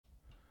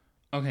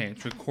Okay,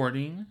 it's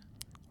recording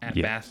at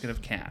Yes. Basket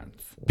of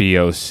Cats.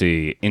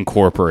 BOC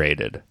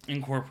Incorporated.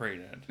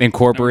 Incorporated.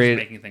 Incorporated I'm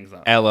just making things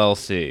up.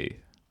 LLC.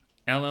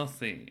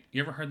 LLC.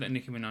 You ever heard that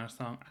Nicki Minaj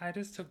song? I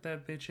just took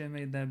that bitch and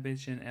made that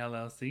bitch in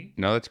LLC.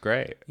 No, that's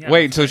great. Yeah,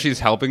 Wait, that's so right. she's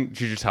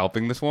just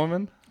helping this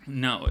woman?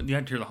 No, you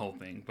have to hear the whole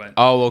thing, but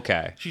Oh,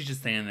 okay. she's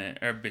just saying that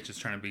every bitch is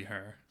trying to be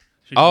her.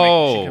 She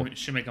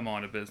should make them all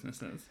into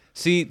businesses.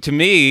 See, to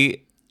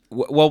me,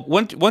 well,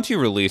 once you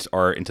release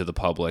art into the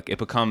public, it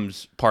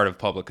becomes part of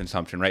public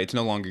consumption, right? It's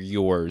no longer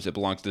yours. It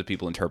belongs to the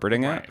people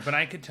interpreting Right, it. but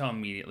I could tell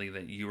immediately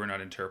that you were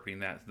not interpreting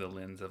that through the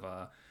lens of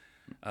a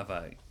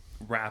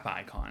rap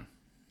icon.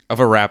 Of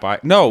a rap,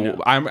 no,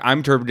 No. I'm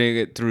interpreting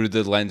it through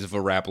the lens of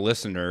a rap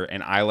listener,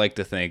 and I like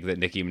to think that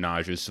Nicki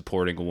Minaj is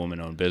supporting a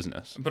woman-owned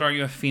business. But are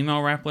you a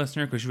female rap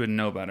listener? Because you would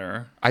know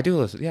better. I do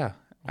listen, yeah.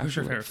 Who's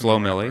your favorite Flo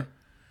female Milli. rapper?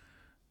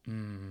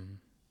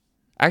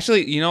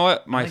 Actually, you know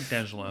what? I like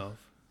Dej Loaf.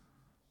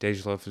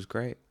 Dej Loaf is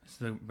great. It's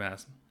the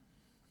best.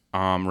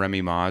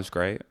 Remy Ma is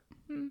great.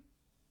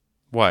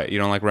 What? You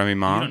don't like Remy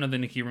Ma? You don't know the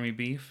Nicki Remy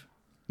beef?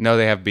 No,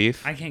 they have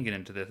beef. I can't get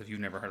into this if you've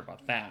never heard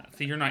about that.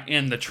 See, you're not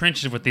in the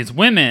trenches with these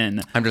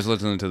women. I'm just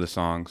listening to the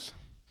songs.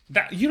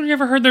 You don't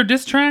ever heard their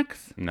diss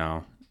tracks?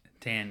 No,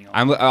 Daniel.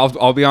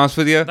 I'll be honest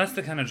with you. That's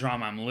the kind of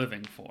drama I'm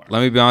living for.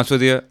 Let me be honest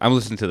with you. I'm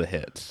listening to the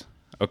hits.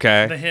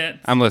 Okay. The hits.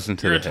 I'm listening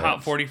to You're the a top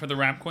hits. 40 for the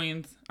rap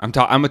queens?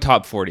 I'm a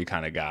top 40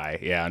 kind of guy.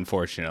 Yeah, I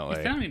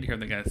unfortunately. don't need to hear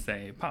the guys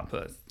say pop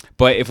puss.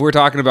 But if we're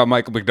talking about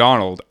Michael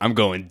McDonald, I'm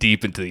going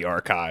deep into the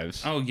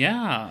archives. Oh,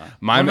 yeah.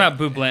 My What ma- about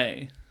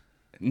Bublé?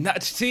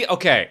 See,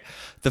 okay.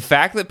 The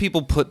fact that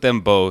people put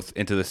them both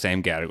into the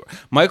same category.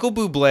 Michael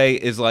Bublé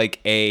is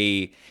like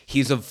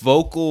he's a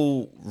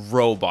vocal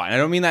robot. And I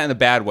don't mean that in a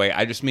bad way.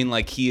 I just mean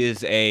like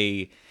he's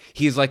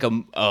like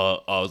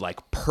a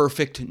like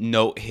perfect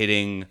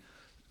note-hitting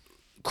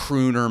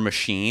crooner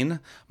machine.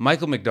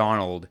 Michael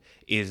McDonald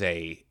is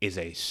a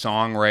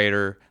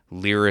songwriter,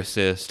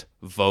 lyricist,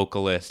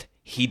 vocalist.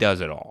 He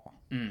does it all.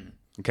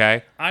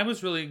 Okay? I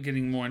was really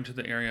getting more into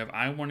the area of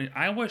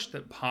I wish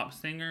that pop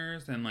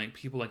singers and like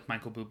people like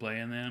Michael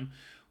Bublé and them,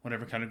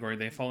 whatever category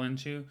they fall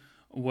into,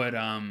 would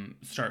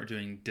start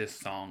doing diss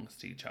songs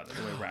to each other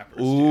the way rappers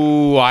do.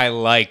 Ooh, I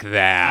like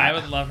that. I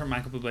would love for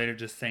Michael Bublé to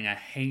just sing a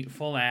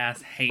hateful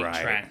ass hate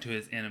Right. track to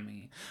his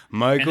enemy.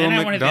 Michael And then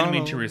I McDonald. wanted the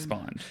enemy to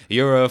respond.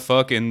 You're a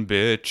fucking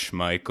bitch,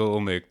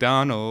 Michael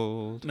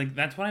McDonald. Like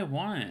that's what I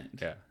want.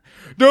 Yeah.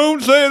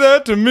 Don't say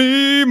that to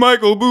me,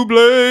 Michael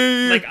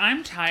Bublé. Like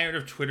I'm tired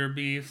of Twitter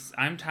beefs.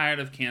 I'm tired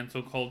of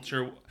cancel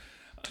culture.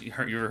 You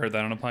ever heard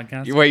that on a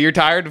podcast? Wait, you're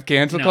tired of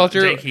cancel No,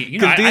 culture? Jake, you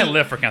know, 'Cause I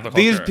live for cancel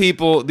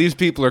culture. These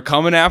people are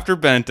coming after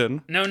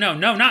Benton. No,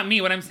 not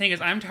me. What I'm saying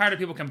is I'm tired of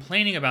people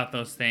complaining about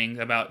those things,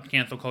 about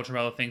cancel culture,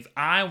 about other things.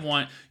 I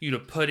want you to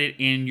put it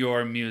in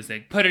your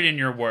music, put it in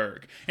your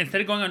work.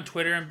 Instead of going on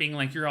Twitter and being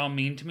like, you're all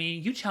mean to me,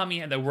 you tell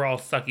me that we're all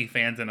sucky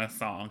fans in a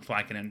song so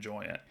I can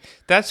enjoy it.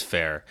 That's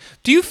fair.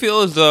 Do you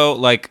feel as though,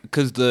 like,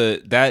 because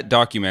that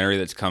documentary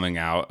that's coming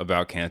out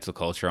about cancel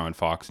culture on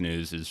Fox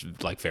News is,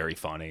 like, very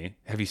funny.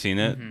 Have you seen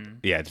it? Mm-hmm.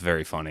 Yeah, it's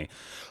very funny.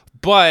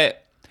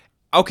 But,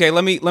 okay,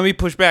 let me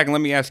push back and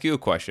let me ask you a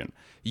question.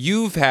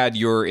 You've had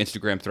your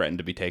Instagram threatened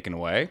to be taken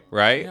away,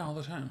 right? Yeah, all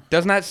the time.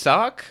 Doesn't that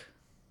suck?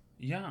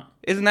 Yeah.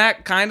 Isn't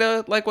that kind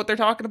of like what they're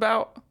talking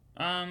about?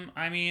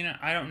 I mean,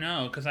 I don't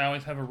know, because I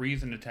always have a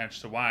reason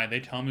attached to why. They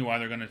tell me why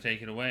they're going to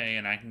take it away,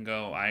 and I can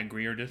go, I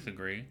agree or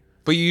disagree.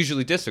 But you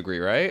usually disagree,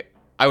 right?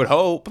 I would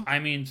hope. I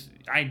mean,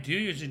 I do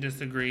usually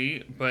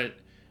disagree, but,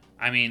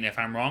 I mean, if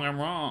I'm wrong, I'm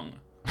wrong.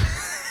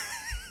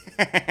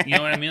 You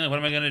know what I mean? Like, what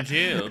am I going to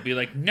do? Be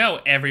like, no,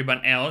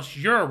 everyone else,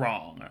 you're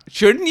wrong.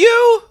 Shouldn't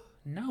you?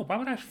 No, why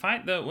would I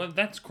fight the... Well,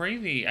 that's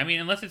crazy. I mean,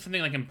 unless it's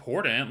something, like,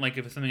 important, like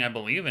if it's something I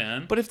believe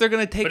in. But if they're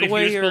going to take But if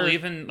away you just your...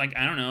 believe in, like,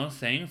 I don't know,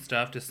 saying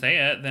stuff to say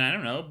it, then I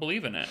don't know,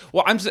 believe in it.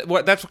 Well,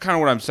 that's kind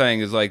of what I'm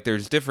saying is, like,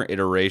 there's different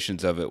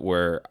iterations of it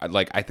where,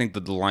 like, I think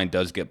that the line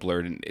does get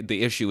blurred. And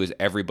the issue is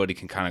everybody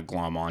can kind of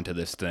glom onto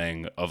this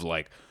thing of,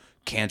 like,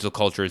 cancel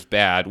culture is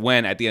bad,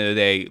 when at the end of the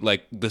day,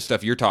 like, the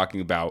stuff you're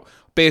talking about,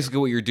 basically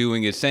what you're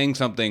doing is saying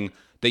something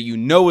that you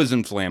know is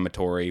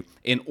inflammatory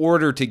in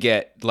order to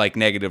get, like,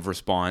 negative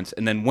response.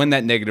 And then when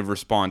that negative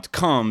response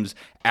comes,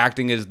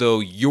 acting as though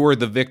you're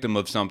the victim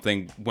of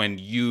something when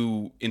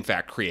you, in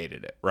fact,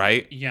 created it,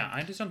 right? Yeah,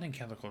 I just don't think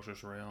cancel culture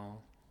is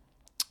real.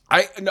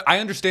 I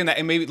understand that,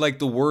 and maybe, like,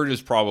 the word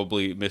is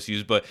probably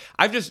misused, but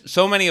I've just,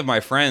 so many of my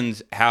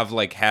friends have,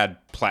 like, had,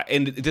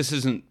 and this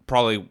isn't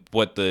probably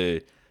what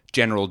the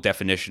general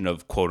definition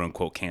of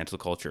quote-unquote cancel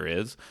culture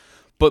is,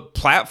 but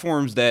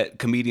platforms that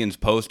comedians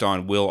post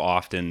on will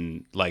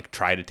often, like,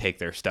 try to take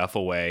their stuff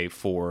away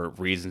for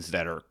reasons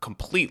that are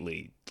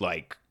completely,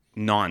 like,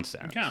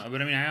 nonsense. Yeah,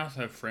 but I mean, I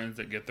also have friends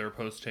that get their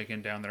posts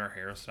taken down that are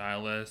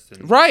hairstylists.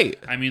 And, Right.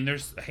 I mean,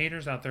 there's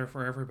haters out there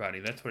for everybody.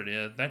 That's what it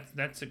is.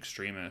 That's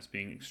extremist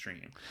being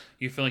extreme.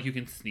 You feel like you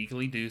can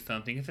sneakily do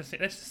something. That's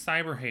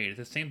cyber hate. It's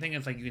the same thing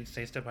as, like, you can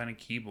say stuff on a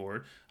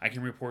keyboard. I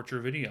can report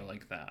your video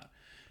like that.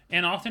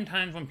 And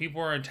oftentimes when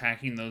people are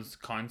attacking those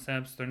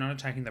concepts, they're not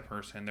attacking the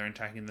person. They're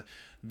attacking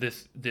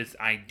this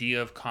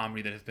idea of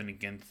comedy that has been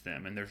against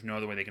them. And there's no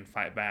other way they can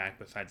fight back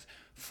besides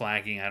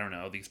flagging, I don't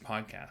know, these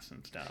podcasts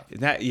and stuff.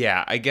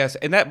 I guess.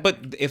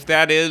 But if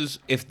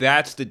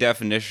that's the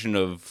definition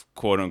of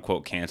quote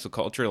unquote cancel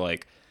culture,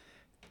 like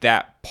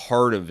that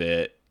part of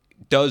it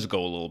does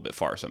go a little bit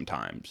far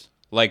sometimes.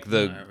 Like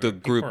the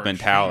group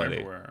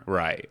mentality,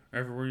 right?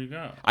 Everywhere you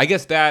go. I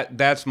guess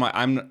that's my.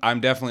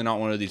 I'm definitely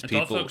not one of these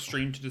people. It's also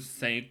extreme to just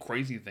say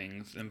crazy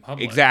things in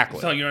public. Exactly.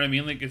 So you know what I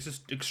mean? Like it's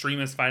just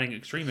extremists fighting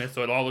extremists,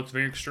 so it all looks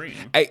very extreme.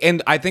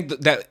 And I think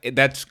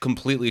that's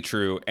completely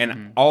true.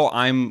 And all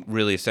I'm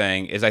really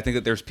saying is I think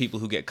that there's people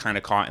who get kind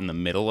of caught in the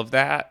middle of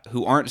that,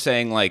 who aren't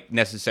saying like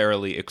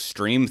necessarily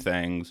extreme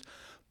things,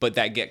 but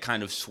that get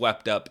kind of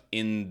swept up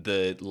in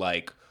the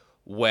like,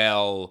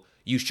 well,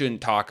 you shouldn't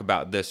talk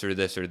about this or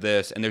this or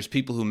this. And there's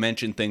people who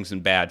mention things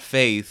in bad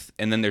faith,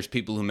 and then there's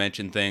people who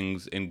mention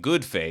things in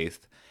good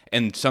faith.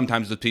 And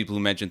sometimes the people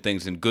who mention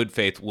things in good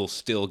faith will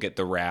still get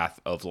the wrath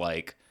of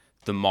like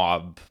the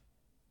mob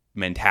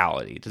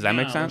mentality. Does that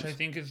make sense? Which I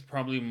think is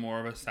probably more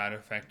of a side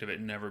effect of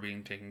it never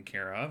being taken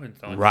care of. And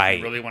so if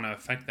you really want to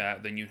affect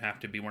that, then you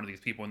have to be one of these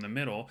people in the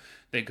middle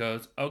that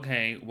goes,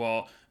 okay,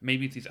 well,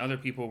 maybe if these other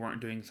people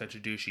weren't doing such a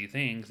douchey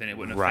things, then it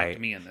wouldn't affect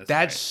me in this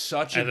That's way.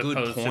 such a good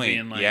point. To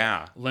being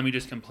like, let me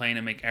just complain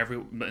and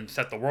and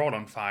set the world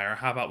on fire.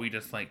 How about we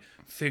just like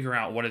figure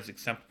out what is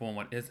acceptable and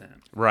what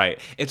isn't? Right.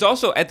 It's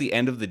also at the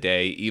end of the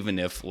day, even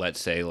if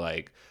let's say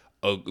like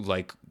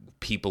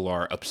people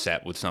are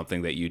upset with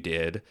something that you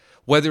did,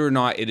 whether or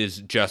not it is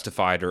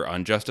justified or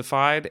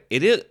unjustified,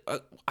 it is.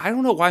 I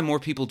don't know why more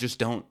people just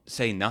don't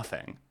say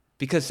nothing,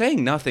 because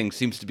saying nothing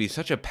seems to be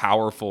such a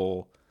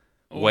powerful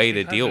way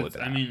to deal with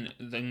that. I mean,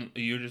 then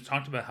you just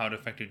talked about how it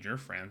affected your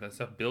friends. That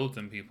stuff builds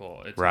in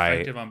people. It's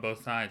effective on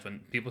both sides. When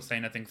people say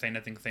nothing,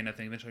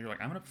 eventually you're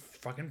like, I'm gonna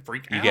fucking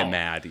freak out. You get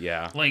mad,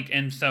 yeah. Like,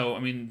 and so I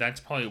mean, that's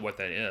probably what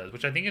that is,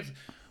 which I think is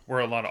where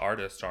a lot of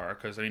artists are,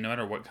 because I mean, no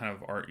matter what kind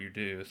of art you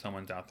do,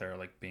 someone's out there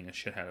like being a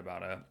shithead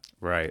about it.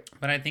 Right.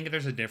 But I think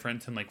there's a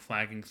difference in like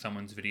flagging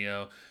someone's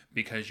video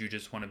because you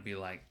just want to be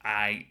like,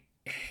 I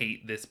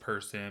hate this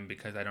person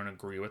because I don't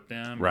agree with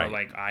them, or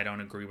like I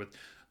don't agree with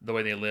the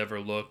way they live or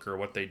look or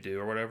what they do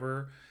or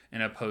whatever,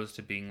 and opposed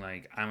to being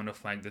like, I'm gonna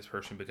flag this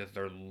person because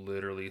they're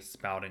literally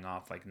spouting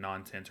off like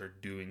nonsense or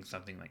doing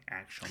something like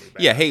actually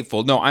bad. Yeah,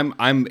 hateful. No,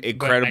 I'm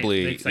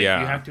incredibly it's like, you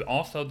have to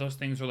also, those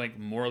things are like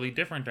morally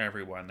different to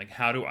everyone. Like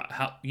how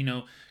you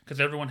know, because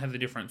everyone has a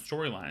different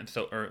storyline.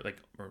 So or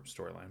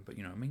storyline, but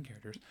you know, main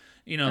characters.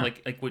 You know,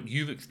 like what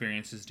you've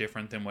experienced is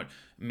different than what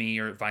me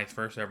or vice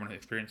versa everyone has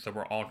experienced. So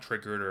we're all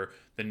triggered, or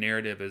the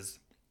narrative is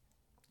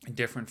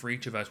different for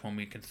each of us when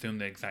we consume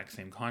the exact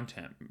same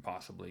content,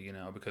 possibly, you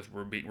know, because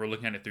we're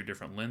looking at it through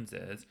different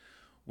lenses,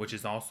 which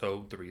is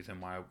also the reason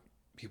why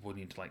people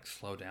need to like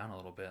slow down a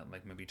little bit and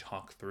like maybe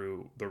talk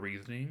through the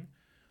reasoning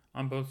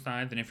on both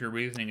sides. And if your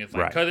reasoning is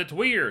like, because it's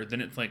weird,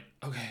 then it's like,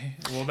 okay,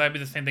 well, that'd be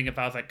the same thing if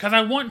I was like, because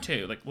I want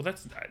to. Like, well, how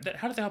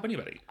does that help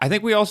anybody? I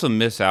think we also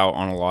miss out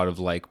on a lot of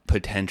like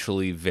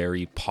potentially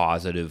very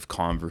positive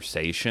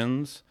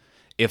conversations.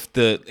 If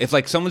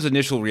like someone's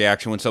initial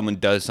reaction when someone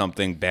does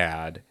something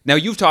bad. Now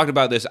you've talked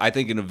about this, I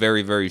think, in a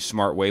very, very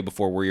smart way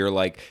before, where you're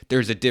like,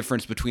 there's a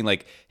difference between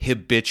like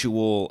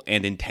habitual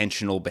and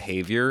intentional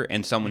behavior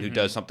and someone who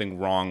does something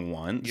wrong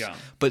once. Yeah.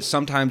 But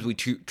sometimes we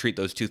treat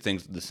those two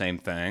things the same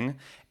thing.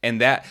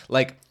 And that,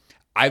 like,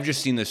 I've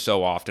just seen this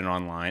so often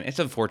online. It's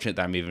unfortunate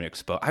that I'm even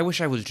exposed. I wish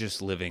I was just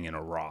living in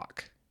a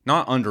rock.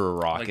 Not under a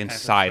rock, like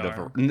inside of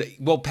a...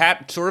 Well,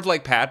 sort of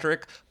like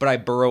Patrick, but I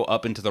burrow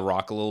up into the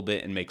rock a little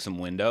bit and make some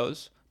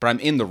windows. But I'm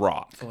in the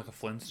rock. So like a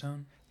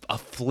Flintstone? A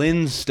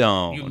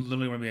Flintstone. You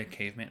literally want to be a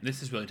caveman?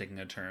 This is really taking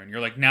a turn.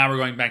 You're like, now we're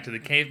going back to the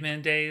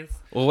caveman days.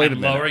 Well, wait a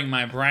minute. I'm lowering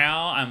my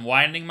brow. I'm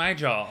widening my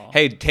jaw.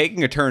 Hey,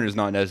 taking a turn is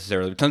not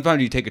necessarily...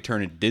 Sometimes you take a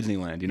turn at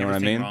Disneyland. You know what I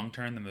mean? Wrong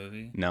Turn, the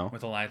movie? No.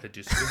 With Eliza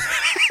Dushku?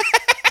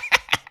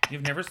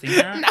 You've never seen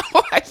that?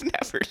 No, I've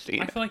never seen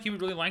it. I feel like you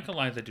would really like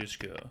Eliza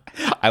Dushku.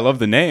 I love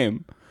the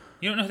name.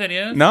 You don't know who that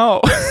is? No.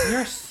 We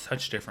are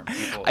such different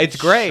people. It's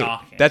great.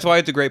 Shocking. That's why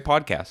it's a great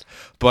podcast.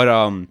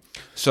 But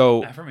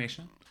so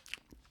affirmation.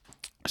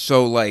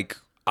 So like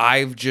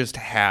I've just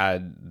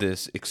had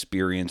this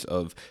experience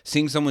of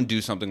seeing someone do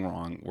something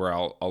wrong where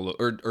I'll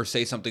or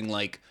say something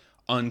like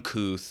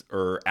uncouth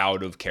or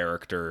out of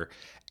character,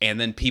 and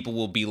then people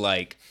will be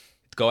like,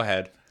 "Go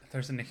ahead."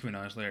 There's a Nicki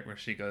Minaj lyric where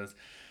she goes,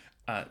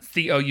 "Couth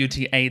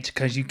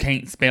because you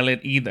can't spell it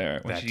either,"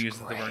 when she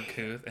uses the word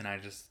couth, and I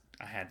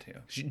had to.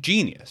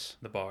 Genius.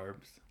 The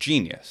barbs.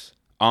 Genius.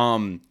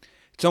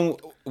 So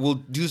we'll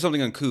do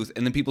something uncouth,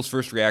 and then people's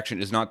first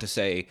reaction is not to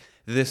say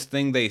this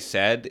thing they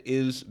said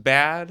is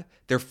bad.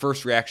 Their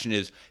first reaction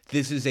is,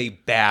 this is a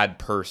bad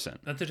person.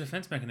 That's a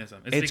defense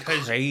mechanism. It's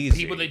because crazy.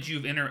 People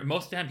that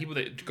most of the time, people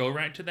that go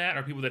right to that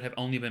are people that have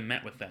only been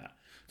met with that.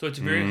 So it's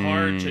very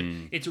hard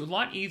to, it's a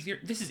lot easier.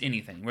 This is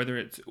anything, whether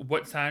it's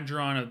what side you're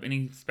on of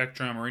any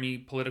spectrum or any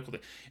political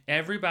thing.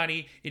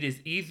 Everybody, it is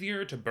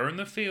easier to burn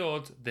the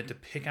fields than to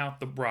pick out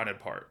the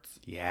rotted parts.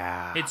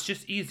 Yeah. It's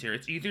just easier.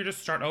 It's easier to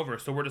start over.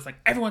 So we're just like,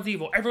 everyone's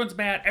evil, everyone's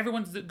bad,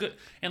 everyone's good.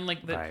 And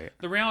like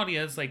the reality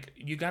is like,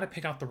 you got to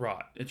pick out the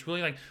rot. It's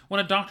really like when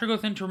a doctor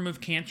goes in to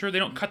remove cancer, they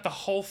don't cut the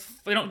whole,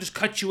 they don't just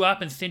cut you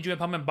up and send you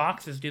home in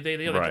boxes, do they?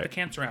 They cut the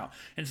cancer out.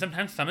 And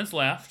sometimes some is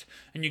left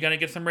and you got to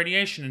get some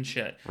radiation and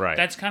shit. Right.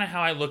 That's kind of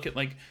how I look at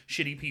like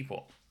shitty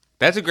people.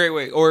 That's a great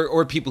way,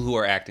 or people who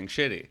are acting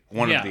shitty,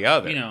 one or the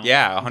other.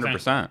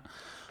 100%.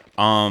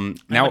 I'm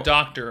a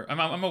doctor.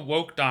 I'm a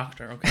woke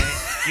doctor. Okay,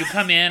 you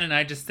come in and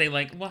I just say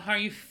like, "Well, how are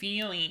you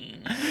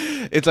feeling?"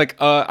 It's like,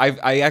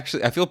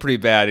 I feel pretty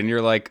bad, and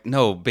you're like,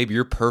 "No, baby,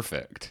 you're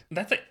perfect."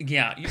 That's like,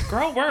 yeah,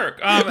 girl work.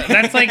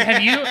 That's like,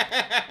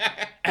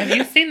 have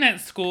you seen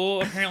that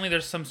school? Apparently,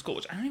 there's some school,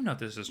 which I don't even know if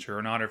this is true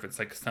or not, or if it's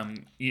like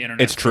some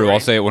internet. It's true. I'll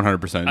say it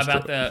 100%.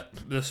 About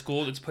the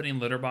school that's putting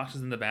litter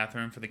boxes in the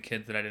bathroom for the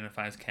kids that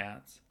identify as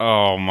cats.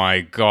 Oh my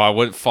god,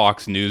 what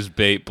Fox News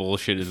bait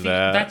bullshit is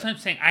that? That's what I'm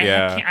saying.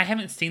 I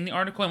haven't seen the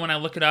article, and when I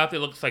look it up, it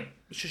looks like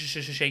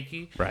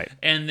shaky. Right.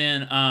 And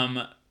then,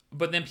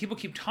 but then people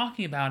keep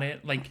talking about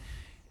it, like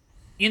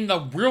in the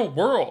real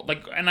world,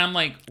 like, and I'm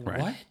like,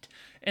 what?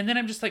 And then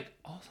I'm just like,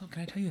 also,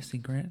 can I tell you a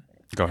secret?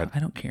 Go ahead. I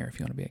don't care if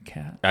you want to be a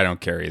cat. I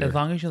don't care either. As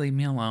long as you leave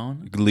me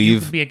alone, you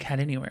can be a cat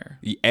anywhere.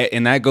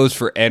 And that goes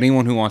for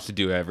anyone who wants to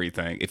do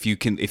everything. If you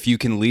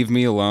can leave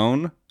me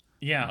alone,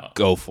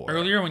 go for it.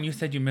 Earlier when you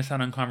said you miss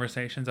out on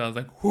conversations, I was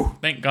like, whew,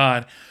 thank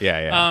God.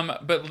 Yeah.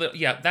 But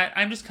yeah, that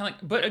I'm just kind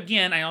of like. But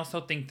again, I also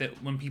think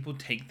that when people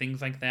take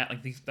things like that,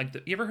 like these, like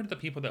you ever heard of the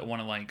people that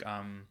want to like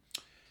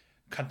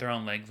cut their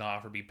own legs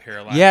off or be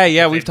paralyzed?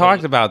 Yeah, we've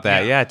talked about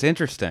that. Yeah, it's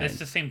interesting. It's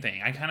the same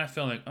thing. I kind of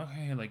feel like,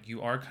 okay, like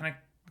you are kind of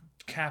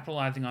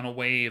capitalizing on a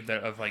wave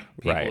of like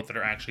people that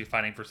are actually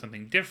fighting for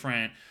something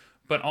different,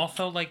 but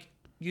also like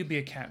you be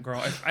a cat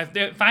girl.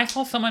 If I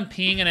saw someone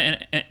peeing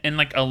in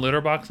like a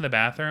litter box in the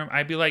bathroom,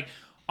 I'd be like,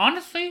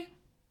 honestly,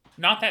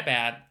 not that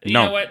bad. You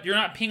know what? You're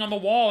not peeing on the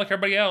wall like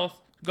everybody else.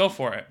 Go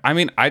for it. I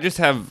mean, I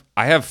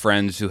have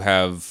friends who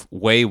have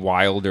way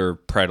wilder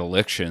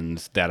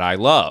predilections that I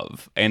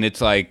love. And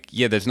it's like,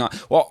 there's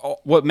not,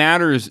 well, what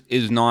matters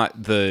is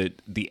not the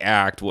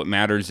act. What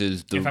matters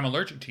is if I'm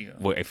allergic to you.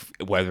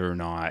 Whether or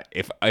not,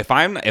 if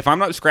I'm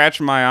not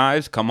scratching my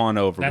eyes, come on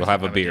over. We'll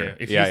have a beer.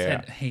 If you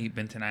said, hey,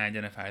 Benton, I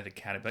identify as a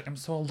cat, I'd be like, I'm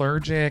so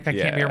allergic. I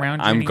can't be around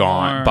you I'm anymore.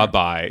 Gone.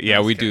 Bye-bye. Yeah,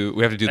 we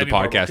have to do the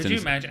podcast. Could you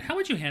imagine? How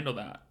would you handle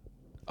that?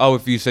 Oh,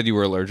 if you said you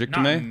were allergic to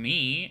me? Not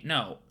me.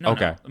 No.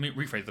 Okay. Let me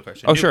rephrase the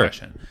question. Oh, sure.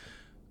 Question.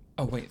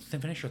 Oh, wait.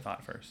 Finish your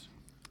thought first.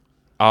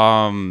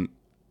 What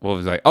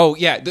was I? Oh,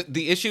 yeah.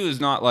 The issue is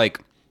not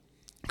like,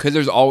 because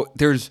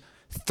there's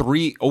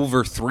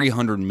over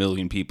 300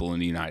 million people in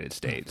the United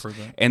States,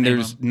 and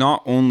there's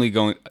not only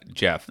going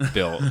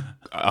Bill.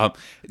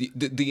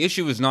 The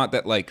issue is not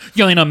that like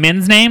you only know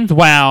men's names.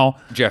 Wow,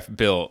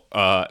 Bill.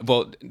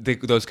 Well,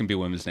 those can be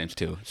women's names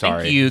too.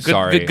 Sorry, thank you.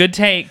 Good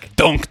take.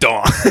 Donk.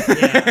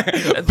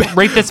 Yeah.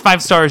 Rate this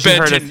 5 stars.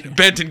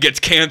 Benton gets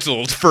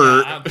canceled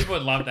for. People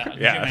would love that.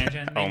 Could you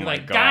imagine? They'd be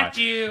like, God. Got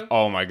you.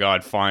 Oh my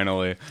God!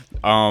 Finally.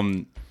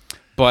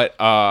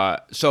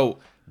 So.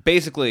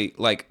 Basically,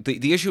 like,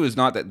 the issue is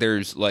not that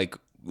there's, like,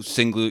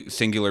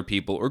 singular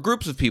people or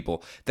groups of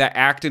people that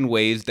act in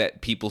ways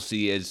that people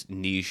see as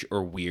niche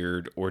or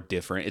weird or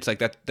different. It's like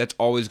that's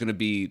always going to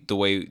be the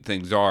way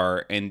things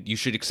are, and you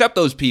should accept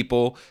those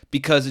people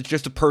because it's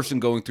just a person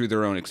going through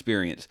their own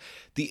experience.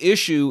 The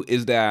issue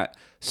is that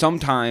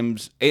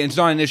sometimes, and it's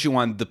not an issue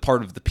on the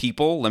part of the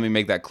people, let me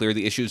make that clear,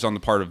 the issue is on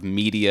the part of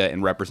media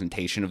and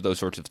representation of those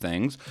sorts of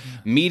things.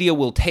 Media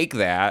will take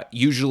that,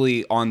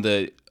 usually on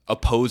the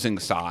opposing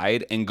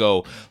side, and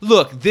go,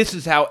 look, this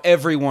is how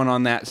everyone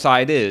on that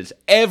side is.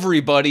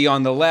 Everybody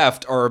on the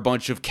left are a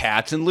bunch of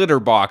cats and litter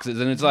boxes.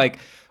 And it's like,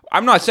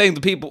 I'm not saying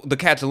the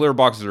cats and litter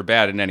boxes are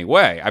bad in any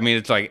way. I mean,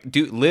 it's like,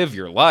 live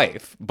your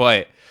life.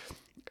 But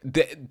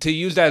to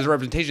use that as a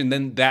representation,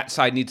 then that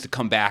side needs to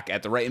come back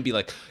at the right and be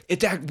like,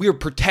 we're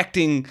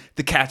protecting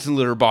the cats and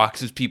litter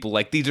boxes people.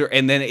 Like, these are,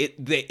 and then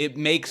it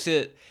makes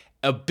it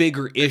a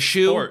bigger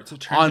issue. Sports.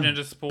 It turns it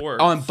into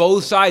sports. On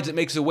both sides, it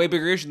makes it a way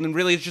bigger issue than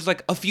really it's just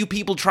like a few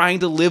people trying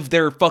to live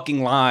their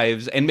fucking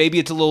lives, and maybe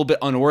it's a little bit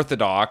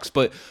unorthodox,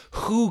 but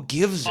who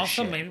gives a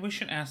shit? Also, maybe we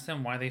should ask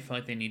them why they feel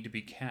like they need to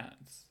be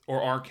cats.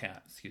 Or are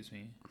cats, excuse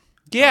me.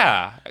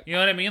 Yeah. You know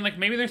what I mean? Like,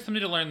 maybe there's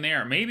something to learn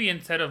there. Maybe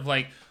instead of,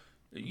 like,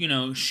 you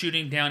know,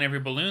 shooting down every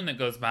balloon that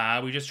goes by,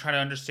 we just try to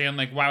understand,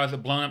 like, why was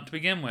it blown up to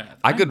begin with?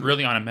 I'm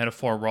really on a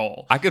metaphor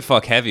roll. I could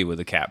fuck heavy with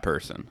a cat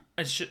person.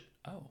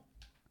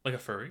 Like a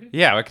furry?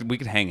 Yeah, we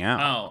could hang out.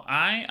 Oh,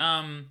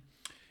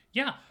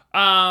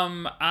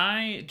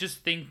 I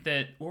just think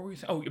that, what were we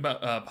saying? Oh,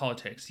 about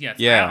politics. Yes.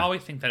 Yeah. I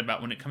always think that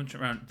about when it comes to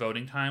around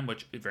voting time,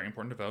 which is very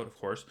important to vote, of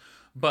course.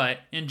 But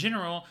in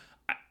general,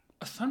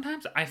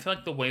 Sometimes I feel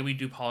like the way we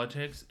do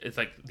politics is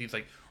like these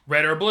like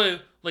red or blue.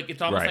 Like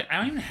it's almost Right. like I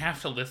don't even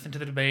have to listen to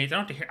the debates. I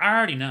don't have to hear. I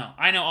already know.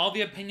 I know all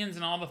the opinions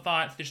and all the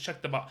thoughts. Just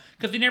check the box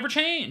because they never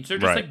change. They're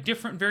just Right. like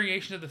different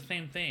variations of the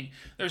same thing.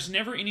 There's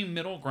never any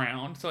middle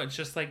ground. So it's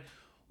just like,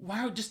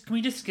 wow, can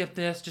we just skip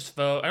this? Just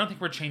vote. I don't think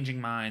we're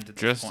changing minds at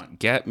this point. Just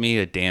get me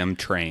a damn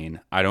train.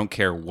 I don't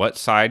care what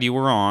side you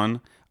were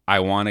on. I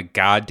want a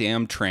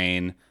goddamn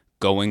train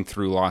going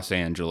through Los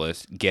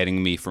Angeles,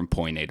 getting me from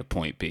point A to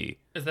point B.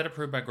 Is that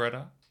approved by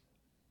Greta?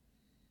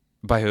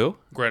 By who?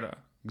 Greta.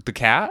 The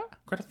cat?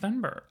 Greta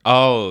Thunberg.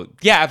 Oh,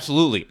 yeah,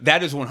 absolutely.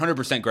 That is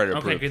 100% Greta Okay,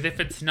 approved. because if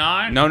it's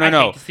not, No. I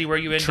hate to see where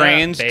you end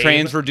Trains, up, babe.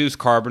 trains reduce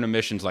carbon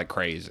emissions like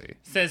crazy.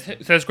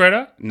 Says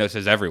Greta? No,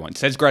 says everyone.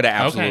 Says Greta,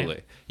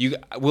 absolutely.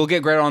 We'll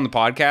get Greta on the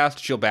podcast.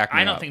 She'll back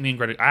me I don't up. think me and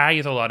Greta. I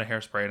use a lot of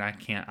hairspray,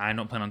 and I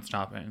don't plan on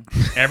stopping.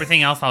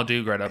 Everything else I'll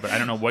do, Greta, but I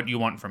don't know what you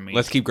want from me.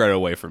 Let's keep Greta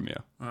away from you.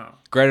 Oh.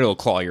 Greta will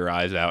claw your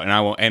eyes out, and I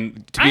won't.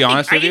 And to be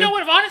honest with you, you know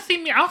what?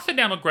 Honestly, I'll sit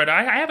down with Greta.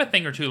 I have a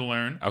thing or two to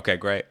learn, okay,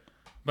 great.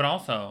 but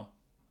also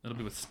it'll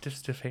be with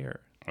stiff hair.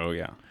 Oh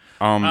yeah.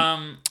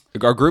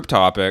 Our group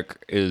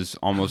topic is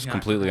almost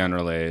completely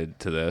unrelated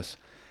to this.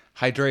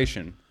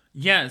 Hydration.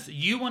 Yes,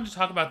 you wanted to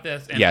talk about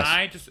this, and Yes.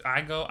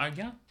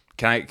 yeah.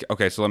 Can I?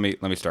 Okay, so let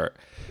me start.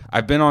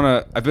 I've been on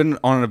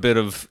a bit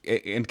of,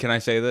 and can I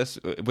say this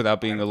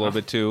without being a little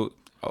bit too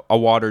a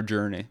water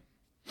journey?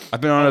 I've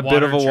been on a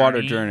bit of a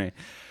water journey.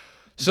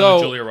 So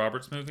the Julia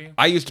Roberts movie.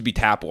 I used to be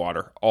tap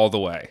water all the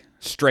way,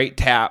 straight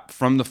tap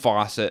from the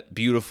faucet,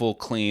 beautiful,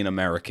 clean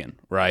American,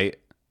 right?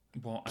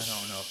 Well, I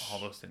don't know if all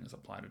those things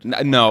apply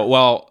to. No,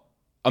 well,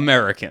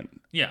 American.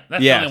 Yeah,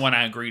 that's Yes. the only one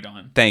I agreed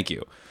on. Thank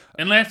you.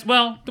 Unless,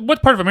 well,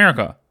 what part of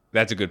America?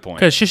 That's a good point.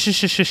 Because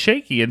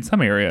shaky in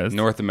some areas.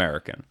 North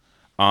American.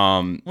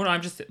 Well, no,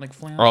 I'm just like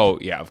flounced. Oh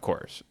yeah, of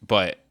course.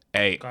 But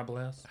hey, God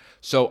bless.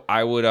 so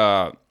I would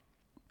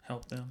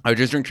Help them. I would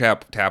just drink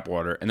tap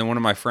water, and then one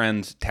of my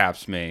friends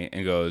taps me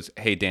and goes,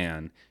 "Hey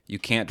Dan, you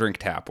can't drink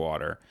tap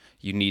water.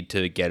 You need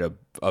to get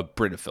a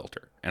Brita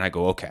filter." And I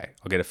go, "Okay,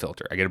 I'll get a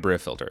filter." I get a Brita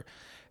filter.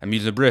 I'm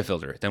using a Brita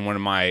filter. Then one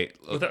of my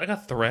Was that like a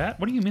threat?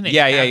 What do you mean they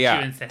yeah. you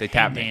and said, They hey,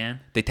 tap me.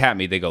 man, They tap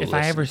me. They go, if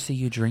 "Listen, I ever see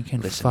you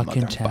drinking Listen,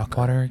 fucking tap motherfucker.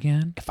 water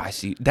again, if I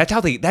see," that's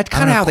kind of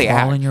gonna how they crawl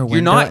act. in your You're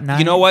window not. at night.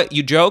 You know what?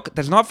 You joke.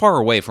 That's not far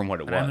away from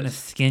what it I'm gonna was.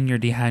 skin your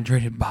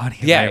dehydrated body.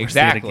 If I Yeah, ever see it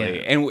exactly.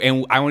 again.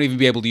 And I won't even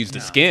be able to use the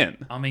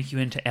skin. I'll make you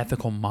into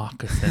ethical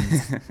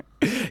moccasins.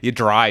 You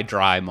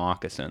dry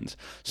moccasins.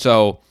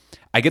 So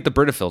I get the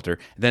Brita filter.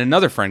 Then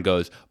another friend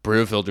goes,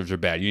 "Brita filters are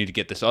bad. You need to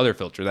get this other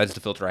filter." That's the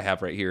filter I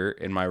have right here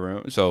in my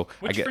room. So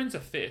Which friend's a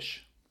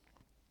fish?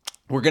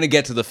 we're gonna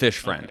get to the fish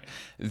friend. Okay.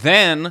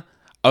 Then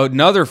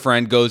another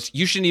friend goes,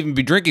 "You shouldn't even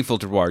be drinking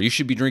filtered water. You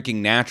should be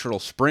drinking natural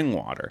spring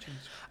water."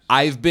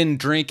 I've been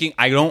drinking.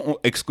 I don't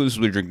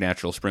exclusively drink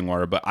natural spring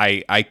water, but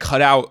I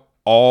cut out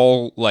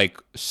all like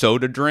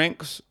soda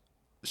drinks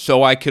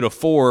so I could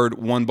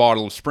afford one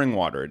bottle of spring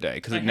water a day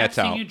because it nets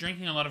out. I have seen you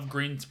drinking a lot of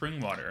green spring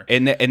water.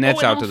 And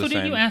nets out to the also,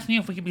 same. Did you ask me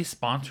if we could be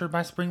sponsored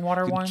by spring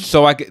water wine?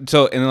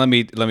 And let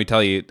me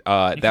tell you,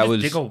 that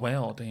was dig a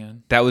well,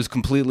 Dan. That was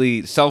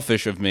completely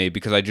selfish of me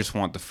because I just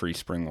want the free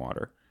spring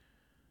water.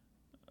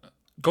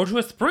 Go to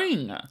a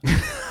spring.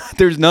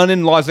 There's none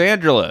in Los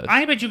Angeles.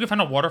 I bet you could find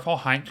a waterfall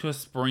hike to a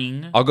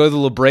spring. I'll go to the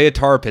La Brea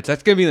tar pits.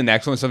 That's going to be the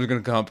next one. Someone's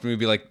going to come up to me and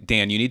be like,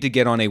 "Dan, you need to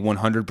get on a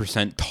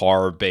 100%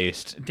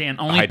 tar-based Dan,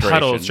 only hydration."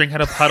 puddles. Drink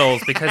out of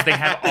puddles because they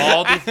have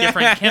all these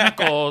different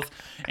chemicals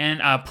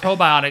and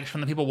probiotics from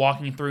the people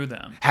walking through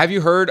them. Have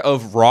you heard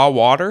of raw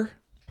water?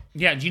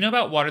 Yeah. Do you know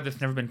about water that's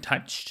never been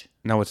touched?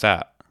 No, what's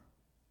that?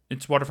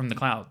 It's water from the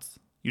clouds.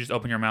 You just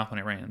open your mouth when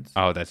it rains.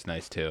 Oh, that's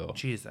nice too.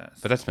 Jesus.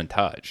 But that's been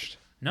touched.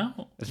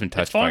 No. It's been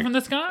touched. It's falling from the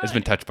sky. It's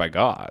been touched by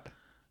God.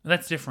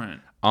 That's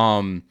different.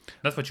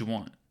 That's what you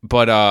want.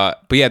 But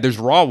yeah, there's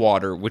raw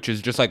water, which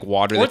is just like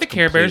water. Or the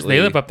Care Bears, they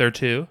live up there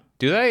too.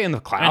 Do they in the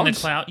clouds? In the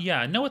cloud,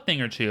 yeah. Know a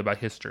thing or two about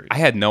history. I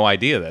had no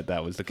idea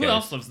that was the case. Who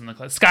else lives in the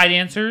clouds? Sky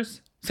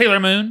dancers, Sailor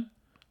Moon,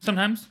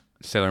 sometimes.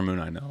 Sailor Moon,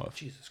 I know of.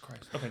 Jesus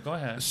Christ. Okay, go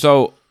ahead.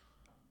 So,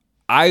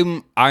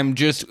 I'm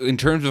just in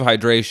terms of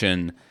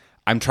hydration,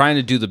 I'm trying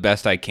to do the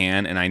best I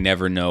can, and I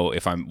never know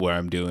if what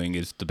I'm doing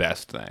is the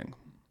best thing.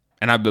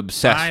 And I'm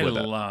obsessed with it.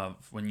 I love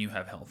when you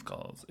have health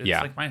goals. It's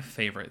like my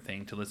favorite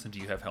thing to listen to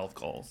you have health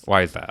goals.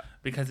 Why is that?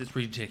 Because it's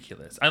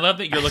ridiculous. I love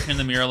that you're looking in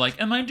the mirror like,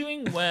 am I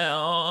doing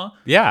well?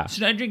 Yeah.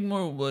 Should I drink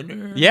more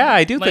water? Yeah,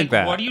 I do think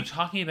that. What are you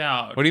talking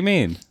about? What do you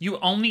mean? You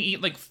only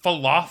eat like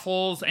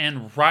falafels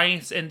and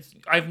rice, and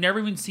I've never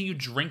even seen you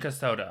drink a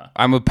soda.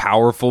 I'm a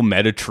powerful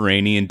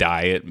Mediterranean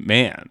diet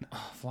man.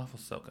 Oh,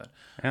 falafel's so good.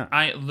 Yeah.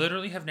 I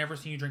literally have never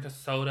seen you drink a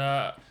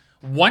soda.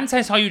 Once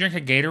I saw you drink a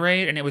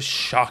Gatorade, and it was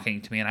shocking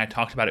to me, and I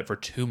talked about it for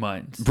 2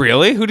 months.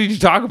 Really? Who did you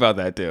talk about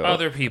that to?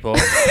 Other people.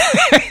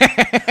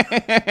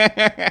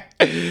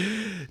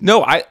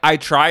 No, I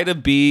try to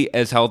be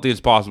as healthy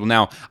as possible.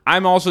 Now,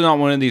 I'm also not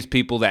one of these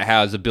people that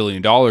has $1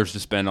 billion to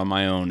spend on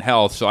my own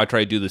health, so I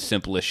try to do the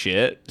simplest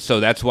shit. So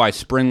that's why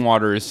spring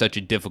water is such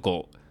a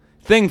difficult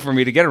thing for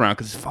me to get around,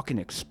 because it's fucking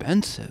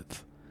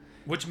expensive.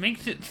 Which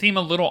makes it seem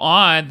a little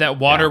odd that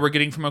water we're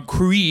getting from a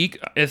creek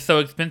is so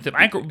expensive.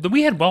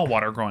 We had well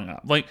water growing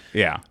up. Like,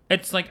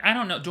 it's like, I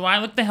don't know. Do I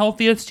look the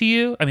healthiest to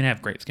you? I mean, I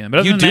have great skin.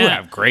 But you do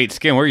have great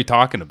skin. What are you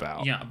talking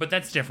about? Yeah, but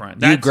that's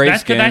different. You have great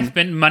skin. That's because I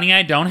spend money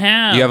I don't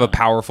have. You have a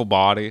powerful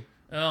body.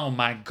 Oh,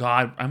 my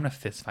God. I'm going to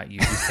fist fight you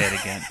if you say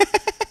it again.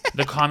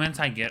 The comments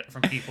I get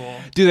from people.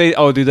 Do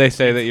they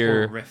say that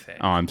you're... horrific.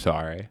 Oh, I'm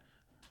sorry.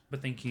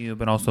 But thank you,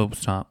 but also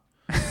stop.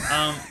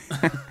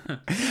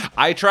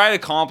 I try to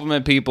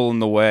compliment people in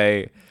the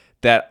way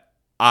that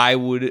I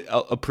would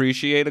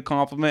appreciate a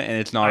compliment, and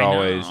it's not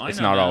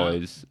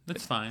always.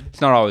 That's fine.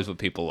 It's not always what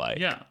people like.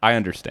 Yeah, I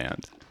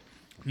understand.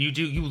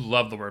 You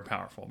love the word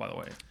powerful, by the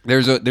way.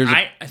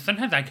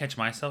 Sometimes I catch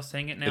myself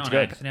saying it now on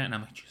accident, and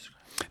I'm like, Jesus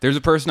Christ. There's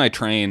a person I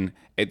train.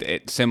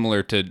 It's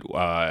similar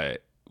to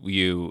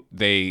you.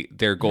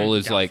 Their goal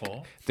is like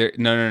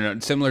no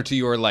similar to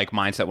your like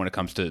mindset when it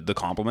comes to the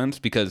compliments,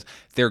 because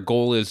their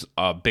goal is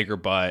a bigger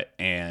butt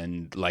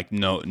and like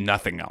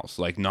nothing else,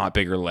 like not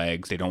bigger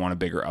legs. They don't want a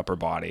bigger upper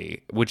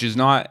body, which is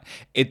not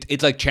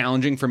it's like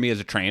challenging for me as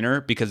a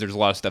trainer, because there's a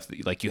lot of stuff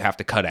that like you have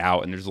to cut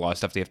out, and there's a lot of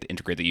stuff that you have to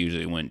integrate that you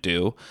usually wouldn't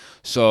do.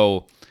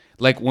 So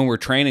like when we're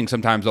training,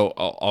 sometimes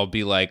I'll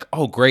be like,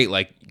 oh great,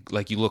 like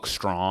you look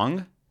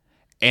strong.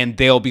 And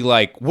they'll be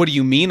like, what do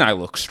you mean I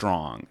look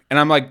strong? And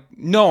I'm like,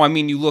 no, I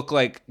mean, you look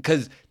like,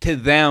 because to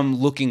them,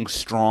 looking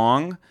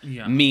strong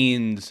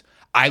means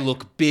I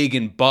look big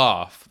and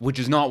buff, which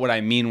is not what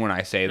I mean when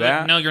I say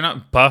that. Like, no, you're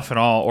not buff at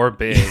all or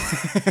big.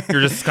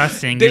 You're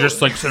disgusting. You're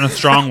just like in a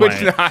strong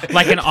way.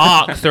 Like an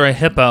ox or a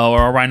hippo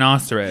or a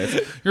rhinoceros.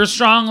 You're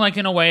strong like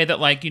in a way that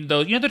like, you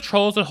know the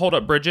trolls that hold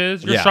up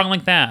bridges? You're strong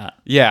like that.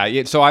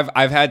 Yeah. So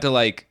I've had to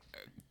like,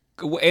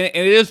 and it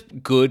is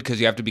good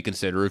because you have to be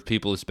considerate of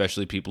people,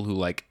 especially people who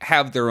like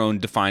have their own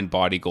defined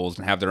body goals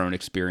and have their own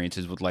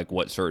experiences with like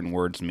what certain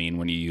words mean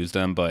when you use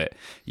them. But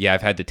yeah,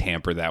 I've had to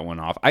tamper that one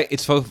off.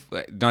 It's so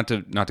not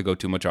to go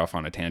too much off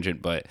on a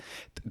tangent, but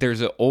there's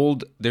an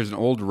old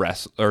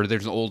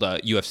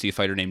UFC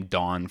fighter named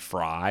Don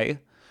Fry,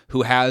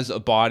 who has a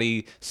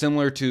body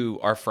similar to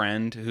our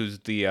friend who's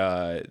the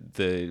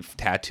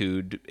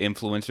tattooed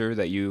influencer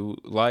that you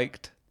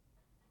liked.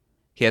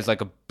 He has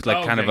like a he has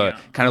like kind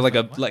of like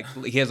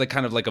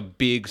a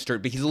big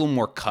but he's a little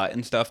more cut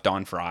and stuff,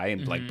 Don Fry,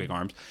 and like big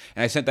arms.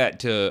 And I sent that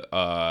to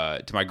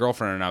my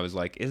girlfriend, and I was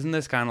like, isn't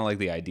this kind of like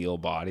the ideal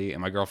body?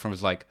 And my girlfriend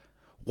was like,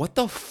 what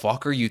the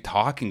fuck are you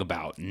talking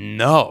about?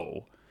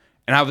 No.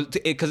 And I was,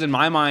 because in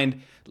my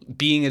mind,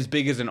 being as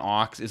big as an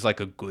ox is like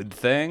a good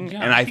thing,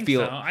 yeah, and I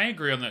feel I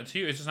agree on that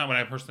too. It's just not what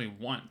I personally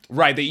want.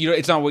 Right, that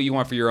it's not what you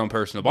want for your own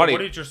personal body.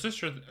 What did your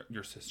sister?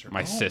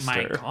 My sister.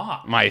 My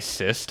God. My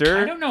sister.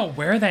 I don't know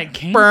where that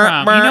came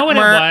from. You know what it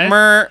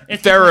was?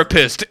 It's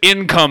therapist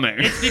incoming.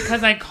 It's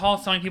because I call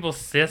so many people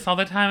sis all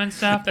the time and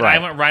stuff that I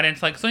went right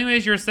into like. So,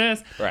 anyways, your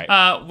sis. Right.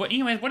 What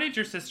did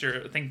your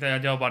sister think the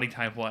ideal body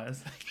type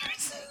was?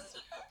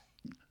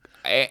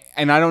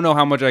 And I don't know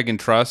how much I can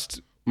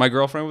trust my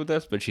girlfriend with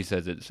this, but she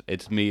says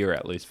it's me, or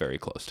at least very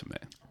close to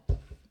me.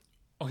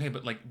 Okay,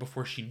 but like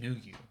before she knew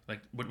you,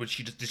 like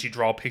did she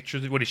draw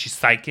pictures? What is she,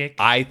 psychic?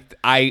 I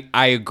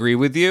agree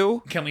with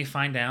you. Can we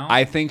find out?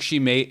 I think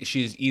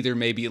she's either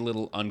maybe a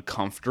little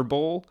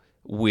uncomfortable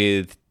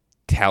with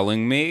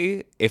telling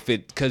me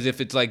because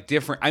if it's like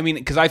different. I mean,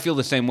 because I feel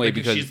the same way, like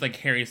because she's like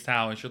Harry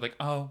Styles. You're like,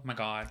 oh my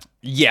God.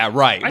 Yeah,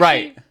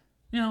 right.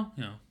 No.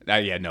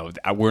 Yeah, no,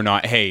 we're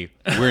not. Hey,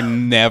 we're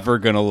never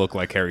gonna look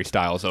like Harry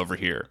Styles over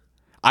here.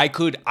 I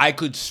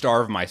could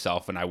starve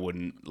myself and I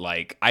wouldn't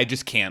like. I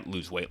just can't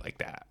lose weight like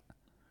that.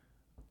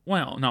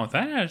 Well, not with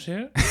that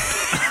attitude.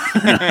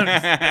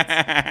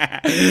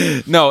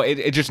 No,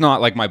 it's just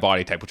not like my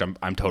body type, which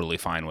I'm totally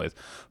fine with.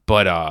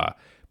 But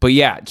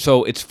yeah.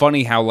 So it's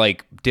funny how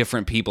like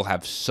different people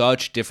have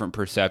such different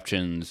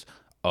perceptions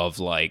of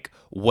like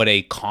what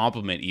a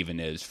compliment even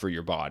is for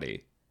your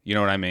body. You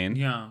know what I mean?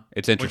 Yeah.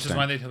 It's interesting. Which is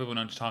why they tell people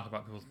not to talk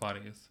about people's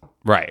bodies.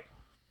 Right.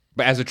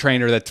 But as a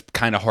trainer, that's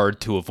kind of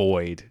hard to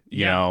avoid,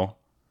 you know?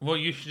 Well,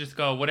 you should just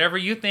go, whatever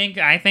you think,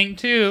 I think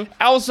too.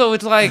 Also,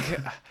 it's like,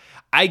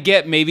 I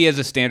get maybe as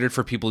a standard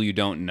for people you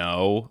don't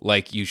know,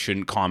 like you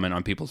shouldn't comment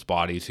on people's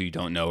bodies who you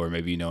don't know, or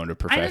maybe you know in a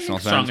professional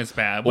sense. Strong is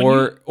bad.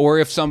 Or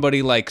if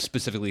somebody like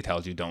specifically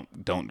tells you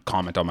don't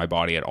comment on my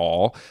body at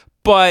all.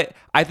 But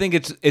I think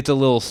it's a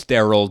little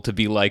sterile to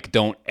be like,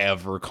 don't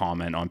ever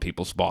comment on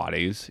people's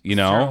bodies, you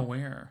know? Sterile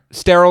where?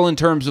 Sterile in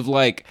terms of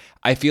like,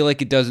 I feel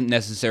like it doesn't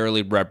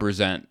necessarily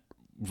represent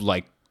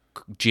like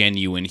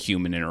genuine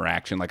human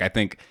interaction. Like I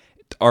think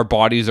our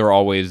bodies are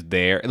always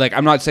there. Like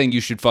I'm not saying you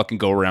should fucking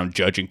go around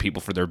judging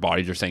people for their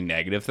bodies or saying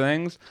negative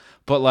things,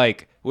 but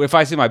like if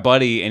I see my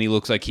buddy and he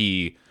looks like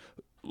he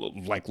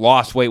like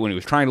lost weight when he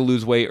was trying to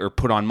lose weight, or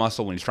put on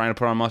muscle when he's trying to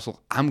put on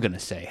muscle, I'm gonna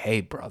say, hey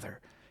brother,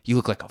 you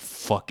look like a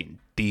fucking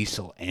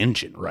diesel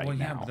engine now. Well,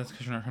 yeah, but that's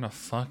because you're not trying to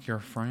fuck your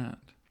friend.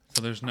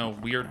 So there's no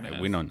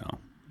weirdness. We don't know.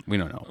 We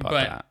don't know about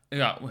that.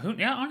 Yeah,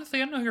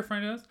 honestly, I don't know who your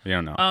friend is. You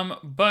don't know.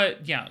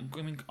 But yeah,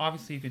 I mean,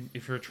 obviously, you can.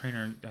 If you're a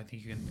trainer, I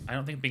think you can. I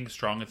don't think being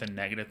strong is a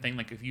negative thing.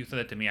 Like if you said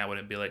that to me, I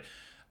wouldn't be like,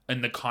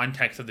 in the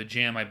context of the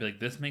gym, I'd be like,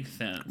 this makes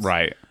sense.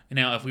 Right.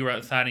 Now, if we were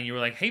outside and you were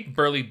like, hey,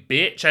 burly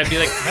bitch, I'd be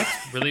like,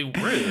 that's really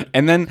rude.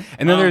 And then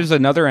there's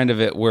another end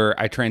of it where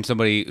I train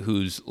somebody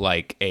who's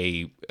like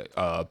a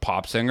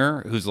pop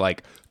singer who's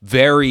like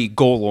very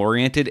goal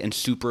oriented and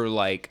super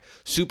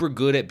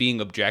good at being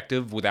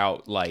objective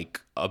without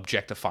like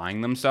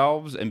objectifying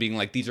themselves and being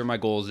like, these are my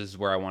goals, this is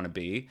where I want to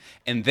be.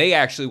 And they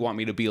actually want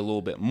me to be a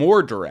little bit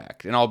more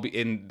direct. And I'll be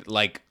in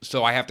like,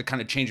 so I have to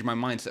kind of change my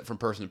mindset from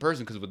person to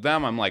person, because with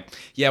them I'm like,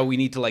 yeah, we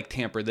need to like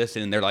tamper this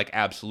in, and they're like,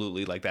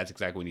 absolutely, like that's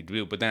exactly what we need to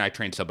do. But then I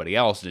train somebody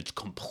else and it's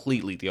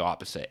completely the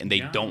opposite, and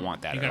they don't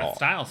want that at all. You got a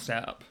style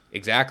step.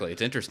 Exactly,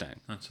 it's interesting.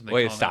 That's what they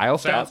Wait, call style that.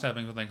 step? Style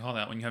stepping is what they call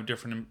that. When you have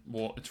different,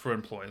 well, it's for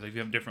employees. Like if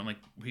you have different like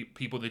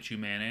people that you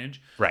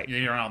manage, right?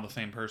 You're not all the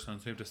same person,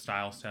 so you have to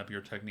style step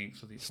your techniques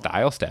with each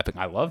style stepping.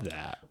 I love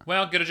that.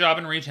 Well, get a job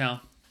in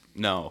retail.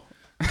 No.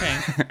 Okay.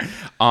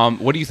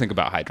 What do you think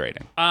about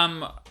hydrating?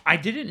 I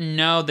didn't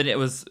know that it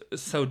was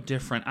so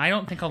different. I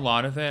don't think a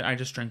lot of it. I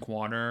just drink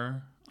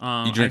water.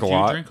 You drink a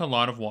lot? I drink a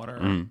lot of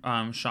water.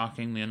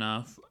 Shockingly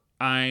enough,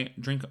 I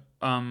drink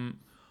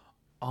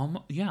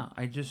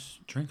I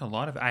just drink a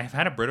lot of it. I've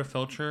had a Brita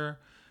filter.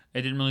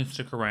 It didn't really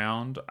stick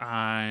around.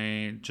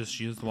 I just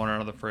used the water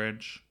out of the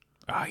fridge.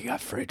 Oh, you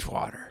got fridge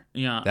water.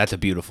 Yeah. That's a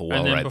beautiful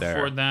well right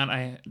there. And then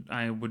before that,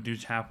 I would do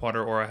tap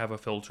water, or I have a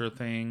filter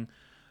thing.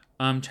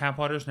 Tap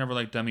water's never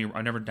like done me.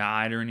 I never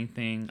died or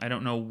anything. I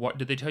don't know what.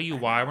 Did they tell you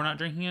why we're not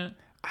drinking it?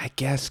 I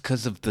guess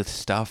because of the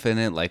stuff in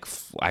it. Like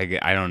I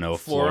don't know.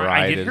 Fluoride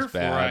I did hear is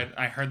bad. Fluoride.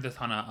 I heard this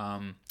on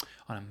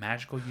a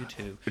magical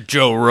YouTube.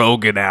 Joe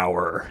Rogan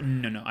hour.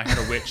 No. I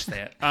heard a witch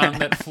say it.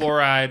 That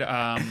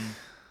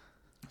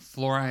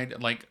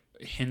fluoride like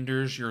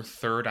hinders your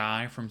third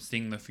eye from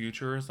seeing the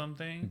future or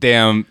something.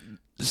 Damn,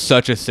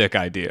 such a sick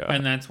idea.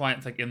 And that's why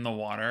it's like in the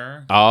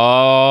water.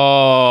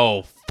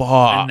 Oh,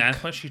 fuck. And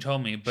that's what she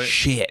told me. But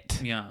shit.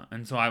 Yeah.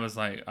 And so I was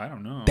like, I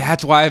don't know.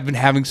 That's why I've been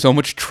having so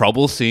much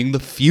trouble seeing the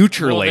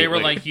future lately. They were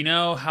like, you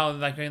know how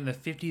like in the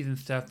 50s and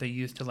stuff, they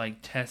used to like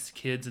test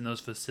kids in those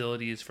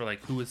facilities for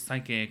like who was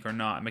psychic or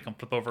not, make them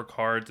flip over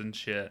cards and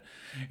shit.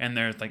 And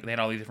there's like, they had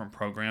all these different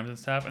programs and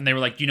stuff. And they were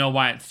like, you know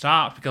why it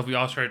stopped? Because we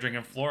all started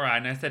drinking fluoride.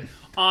 And I said,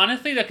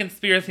 honestly, the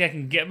conspiracy I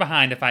can get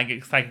behind if I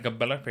get psychic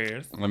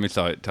abilities. Let me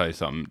tell you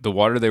something. The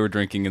water they were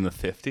drinking in the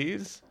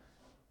 50s,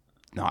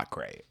 not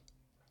great.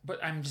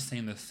 But I'm just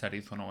saying the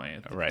studies went away.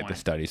 Right, the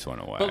studies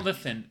went away. But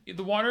listen,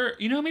 the water,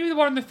 maybe the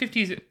water in the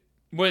 50s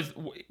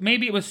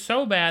maybe it was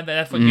so bad that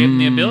that's what gave them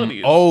the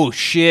abilities. Oh,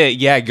 shit.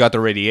 Yeah, you got the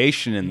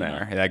radiation in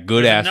there. That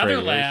good-ass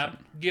radiation. Another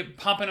lab,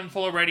 pumping them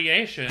full of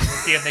radiation to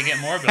see if they get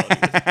more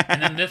abilities.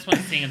 And then this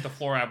one's seeing if the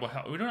fluoride will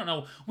help. We don't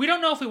know. We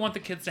don't know if we want the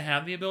kids to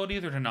have the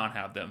abilities or to not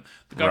have them.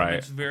 The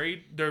government's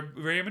they're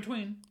very in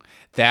between.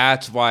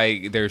 That's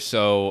why they're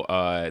so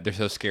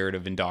scared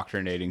of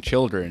indoctrinating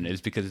children,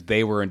 is because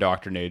they were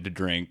indoctrinated to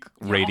drink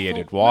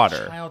radiated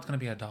water. What child's gonna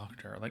be a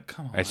doctor? Like,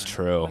 come on. That's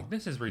true. Like,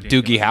 this is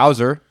ridiculous. Doogie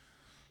Howser.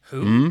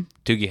 Who?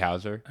 Doogie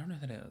Howser. I don't know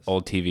who that is.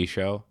 Old TV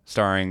show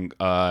starring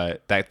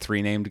that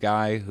three-named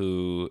guy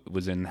who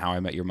was in How I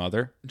Met Your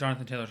Mother.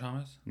 Jonathan Taylor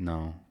Thomas?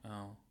 No.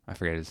 Oh. I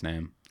forget his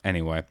name.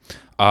 Anyway.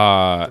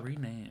 3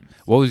 names.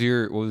 What was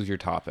your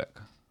topic?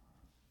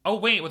 Oh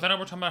wait, was that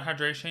we're talking about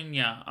hydration?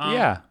 Yeah.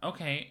 Yeah.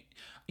 Okay.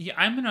 Yeah,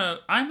 I'm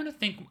gonna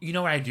think. You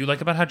know what I do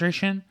like about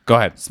hydration? Go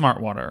ahead. Smart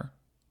water.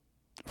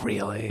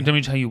 Really? Let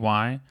me tell you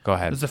why. Go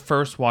ahead. It was the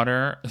first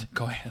water.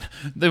 Go ahead.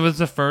 It was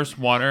the first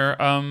water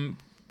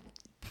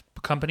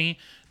company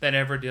that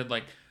ever did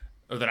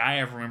or that I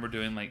ever remember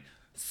doing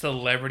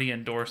celebrity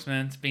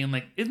endorsements, being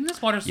like, "Isn't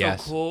this water so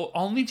cool?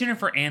 Only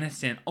Jennifer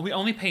Aniston. We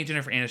only pay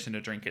Jennifer Aniston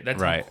to drink it.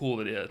 That's how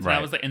cool it is." And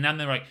I was like, and then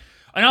they're like,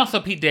 and also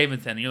Pete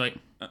Davidson. And you're like,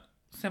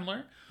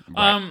 similar.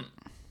 Right.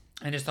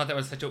 I just thought that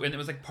was and it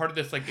was part of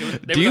this, they were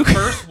the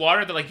first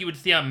water that you would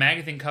see on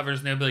magazine covers,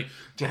 and they'd be like,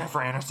 Jennifer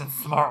Aniston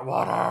smart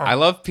water. I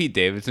love Pete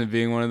Davidson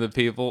being one of the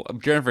people.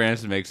 Jennifer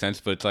Aniston makes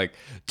sense, but it's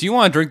do you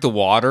want to drink the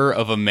water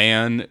of a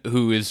man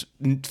who is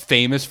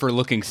famous for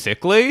looking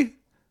sickly?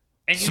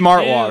 And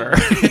smart water.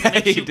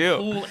 Yeah, you do.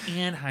 Cool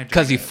and hydrated.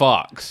 Because he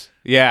fucks.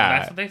 Yeah. Well,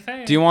 that's what they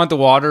say. Do you want the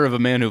water of a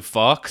man who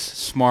fucks?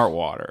 Smart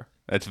water.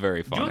 That's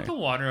very funny. Do you want the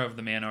water of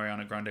the man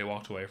Ariana Grande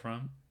walked away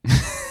from?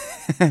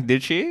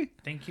 Did she?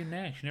 Thank You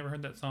Next. You never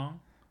heard that song?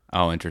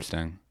 Oh,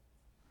 interesting.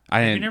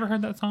 Have you never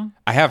heard that song?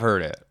 I have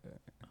heard it.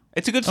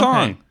 It's a good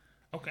song.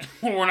 Okay.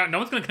 Well, no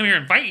one's gonna come here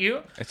and fight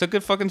you. It's a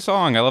good fucking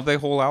song. I love that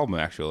whole album,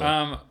 actually.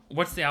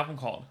 What's the album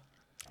called?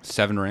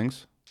 7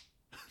 Rings.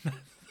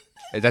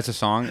 That's a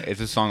song. Is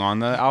a song on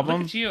the album?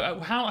 Look at you.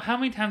 How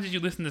many times did you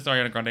listen to this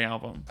Ariana Grande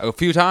album? A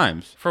few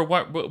times. For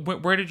what?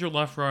 Where did your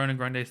love for Ariana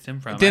Grande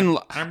stem from?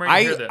 I'm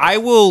ready to hear this. I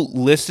will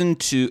listen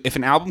to, if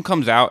an album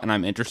comes out and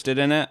I'm interested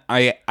in it.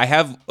 I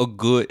have a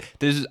good.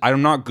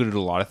 I'm not good at a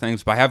lot of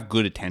things, but I have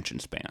good attention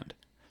span.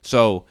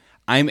 So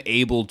I'm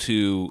able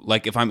to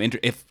like if I'm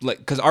if like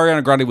because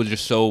Ariana Grande was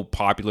just so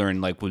popular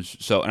and like was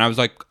so, and I was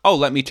like, oh,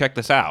 let me check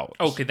this out.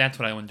 Okay, that's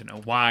what I wanted to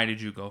know. Why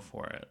did you go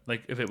for it?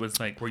 Like, if it was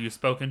like, were you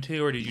spoken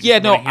to, or did you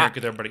just want to hear it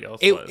because everybody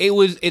else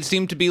was? It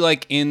seemed to be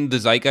like in the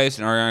zeitgeist,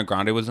 and Ariana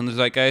Grande was in the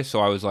zeitgeist, so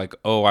I was like,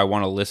 oh, I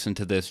want to listen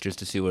to this just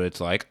to see what it's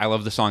like. I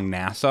love the song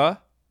NASA.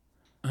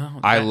 Oh,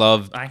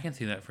 I can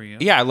see that for you.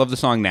 Yeah, I love the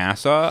song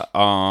NASA.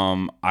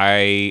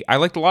 I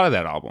liked a lot of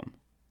that album.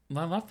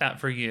 I love that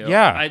for you.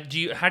 Yeah.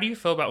 How do you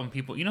feel about when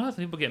people, you know how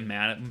some people get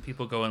mad at when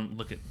people go and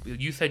look at,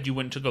 you said you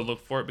went to go look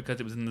for it because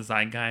it was in the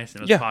zeitgeist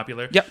and it was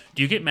popular. Yep.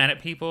 Do you get mad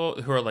at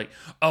people who are like,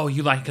 oh,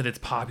 you like it because it's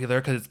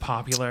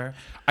popular,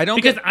 I don't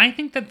because I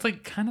think that's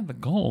like kind of the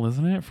goal,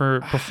 isn't it,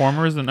 for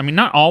performers? And I mean,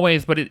 not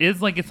always, but it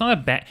is like, it's not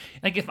a bad,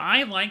 like if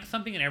I like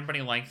something and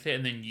everybody likes it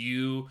and then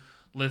you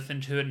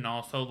listen to it and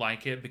also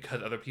like it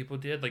because other people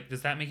did, like,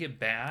 does that make it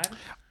bad?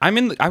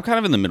 I'm kind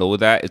of in the middle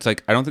with that. It's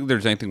like I don't think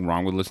there's anything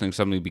wrong with listening to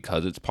something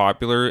because it's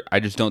popular. I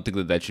just don't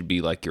think that should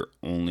be like your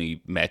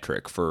only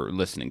metric for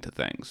listening to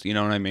things. You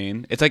know what I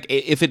mean? It's like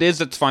if it is,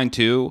 that's fine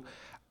too.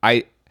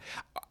 I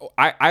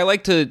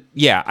like to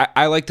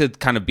I like to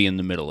kind of be in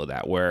the middle of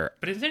that where.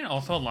 But isn't it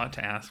also a lot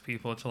to ask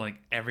people to like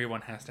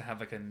everyone has to have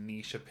like a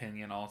niche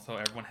opinion? Also,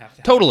 everyone has to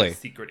have totally like, a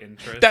secret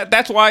interest.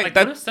 That's why. Like,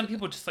 what if some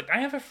people just like, I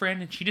have a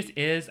friend and she just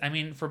is. I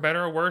mean, for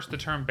better or worse, the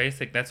term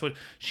basic. That's what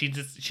she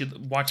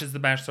watches The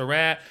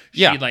Bachelorette.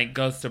 She like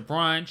goes to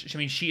brunch. I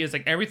mean, she is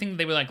like everything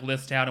they would like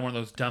list out in one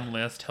of those dumb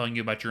lists telling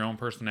you about your own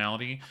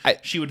personality.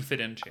 She would fit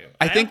into.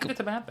 I don't think it's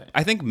a bad thing.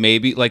 I think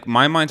maybe like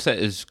my mindset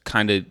is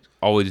kind of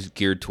always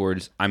geared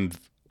towards I'm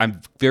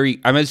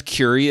as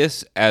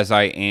curious as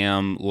I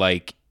am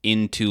like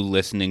into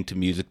listening to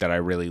music that I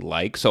really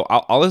like. So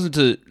I'll listen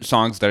to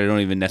songs that I don't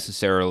even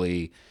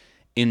necessarily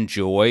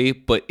enjoy,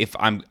 but if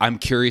I'm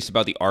curious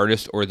about the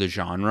artist or the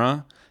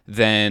genre,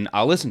 then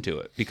I'll listen to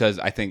it because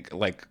I think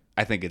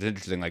it's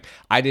interesting. Like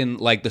I didn't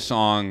like the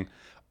song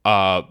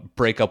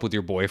Break Up With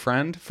Your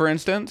Boyfriend, for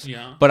instance.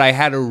 Yeah. But I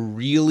had a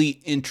really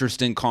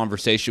interesting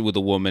conversation with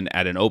a woman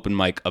at an open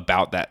mic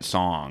about that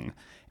song.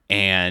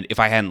 And if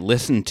I hadn't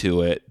listened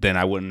to it, then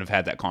I wouldn't have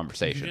had that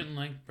conversation. You didn't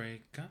like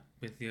Break Up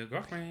With Your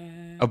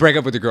Girlfriend. Oh, Break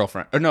Up With Your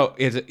Girlfriend. Or no,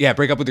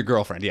 Break Up With Your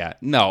Girlfriend. Yeah.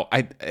 No,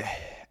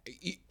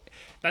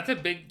 That's a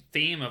big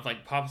theme of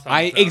like pop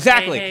songs.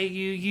 Exactly. Hey,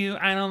 you,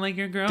 I don't like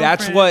your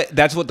girlfriend.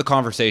 That's what the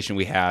conversation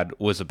we had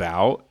was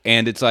about.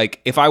 And it's like,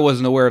 if I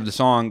wasn't aware of the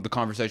song, the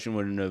conversation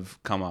wouldn't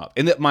have come up.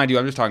 And mind you,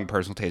 I'm just talking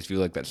personal taste. If you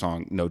like that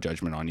song, no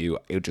judgment on you.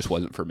 It just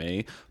wasn't for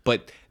me.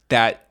 But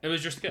it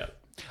was your skip.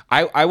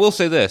 I will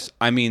say this.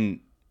 I mean,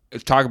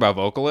 talk about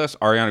vocalists,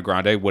 Ariana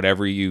Grande,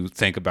 whatever you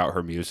think about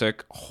her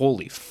music,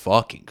 holy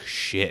fucking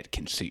shit,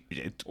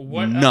 it's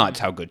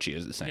nuts how good she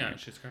is at singing. Yeah,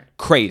 she's great.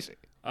 Crazy.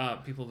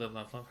 People that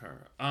love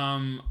her.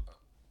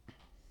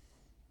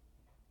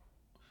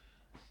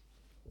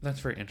 That's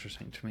very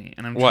interesting to me.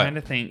 And I'm trying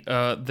to think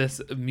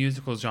this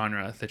musical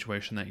genre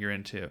situation that you're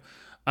into.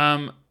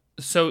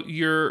 So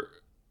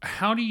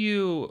how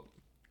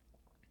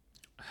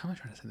am I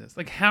trying to say this?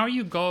 Like, how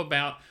you go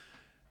about,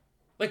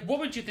 like, what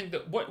would you think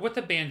that what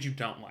the band you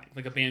don't like?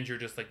 Like a band you're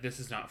just like, this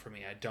is not for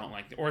me. I don't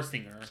like it. Or a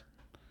singer.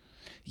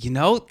 You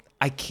know,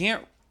 I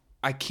can't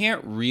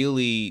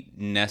really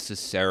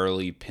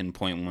necessarily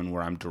pinpoint one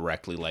where I'm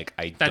directly like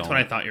That's what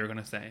I thought you were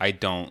gonna say. I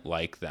don't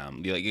like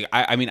them. Like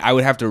I mean, I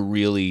would have to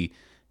really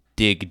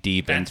dig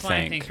deep and think. That's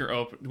why I think you're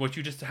open.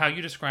 How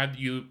you described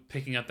you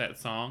picking up that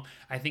song.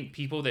 I think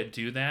people that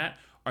do that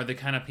are the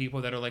kind of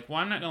people that are like, well,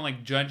 I'm not gonna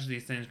like judge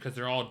these things because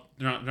they're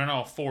not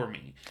all for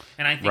me.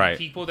 And I think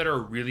people that are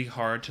really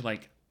hard to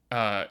like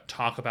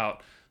talk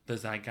about the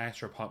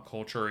zeitgeist or pop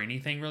culture or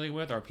anything really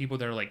with are people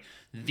that are like,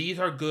 these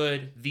are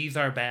good, these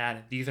are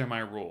bad, these are my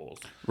rules.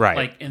 Right.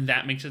 Like, and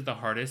that makes it the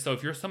hardest. So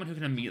if you're someone who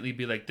can immediately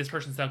be like, this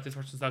person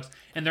sucks,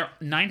 and they're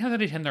 9 times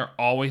out of 10, they're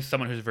always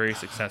someone who's very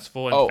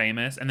successful and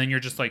famous, and then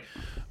you're just like,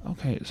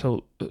 okay,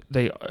 so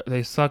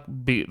they suck.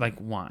 Be like,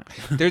 why?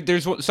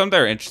 There's some that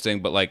are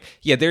interesting, but like,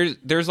 yeah,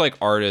 there's like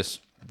artists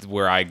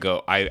where I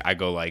go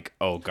like,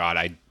 oh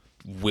god,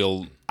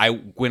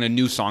 when a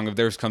new song of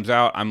theirs comes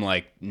out, I'm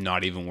like,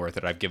 not even worth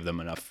it. I've given them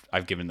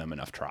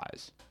enough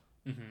tries.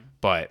 Mm-hmm.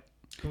 But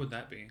who would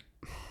that be?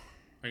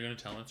 Are you going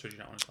to tell us, or do you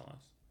not want to tell us?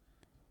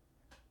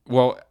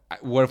 Well,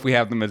 what if we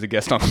have them as a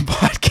guest on the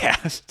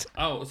podcast?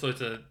 Oh, so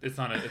it's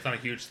not a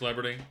huge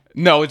celebrity?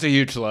 No, it's a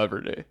huge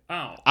celebrity.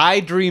 Oh,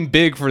 I dream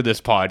big for this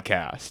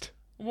podcast.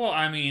 Well,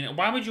 I mean,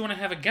 why would you want to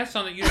have a guest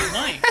on that you don't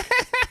like?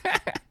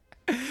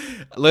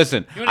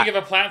 Listen, you want to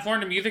give a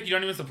platform to music you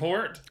don't even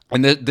support?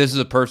 And this is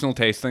a personal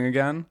taste thing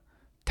again.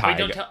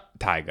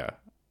 Tyga.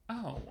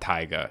 Oh.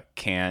 Tyga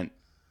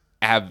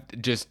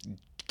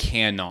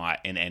cannot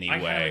in any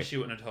way. I wish you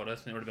wouldn't have told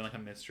us, and it would have been like a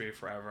mystery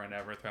forever and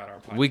ever throughout our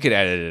podcast. We could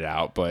edit it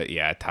out, but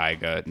yeah,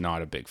 Tyga,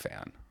 not a big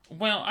fan.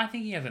 Well, I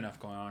think he has enough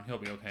going on. He'll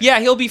be okay. Yeah,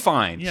 he'll be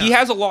fine. Yeah. He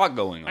has a lot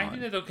going on. I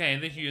think that's okay.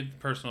 That you have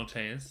personal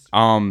taste.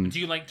 Do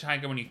you like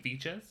Tyga when he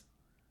features?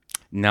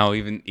 No,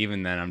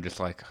 even then, I'm just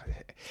like,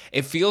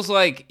 it feels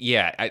like,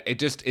 yeah, it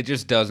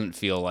just doesn't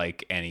feel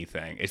like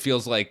anything. It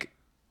feels like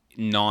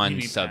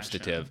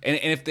non-substantive. And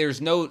if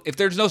there's no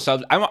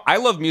I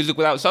love music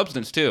without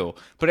substance too,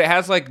 but it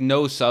has like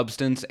no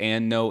substance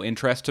and no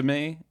interest to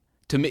me.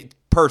 To me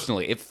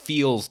personally, it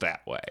feels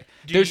that way.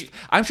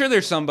 I'm sure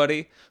there's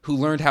somebody who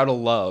learned how to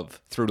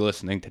love through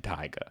listening to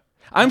Tyga.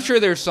 I'm sure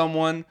there's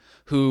someone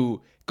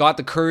who got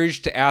the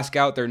courage to ask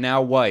out their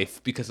now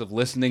wife because of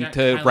listening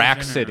to Kylie Rack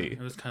Jenner. City. It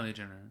was Kylie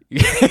Jenner.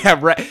 Yeah,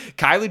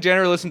 Kylie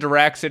Jenner listened to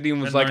Rack City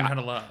and was like, learned how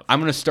to love. I'm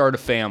going to start a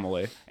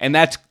family. And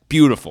that's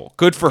beautiful.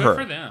 Good for her.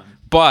 Good for them.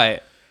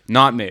 But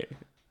not me.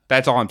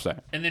 That's all I'm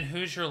saying. And then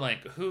who's your,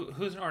 like,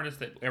 who's an artist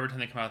that every time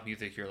they come out with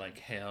music, you're like,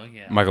 hell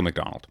yeah. Michael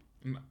McDonald.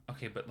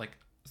 Okay, but like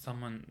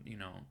someone,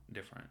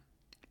 different.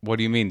 What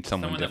do you mean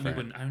someone different? That we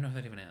wouldn't, I don't know who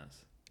that even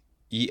is.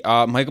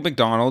 Michael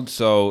McDonald,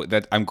 so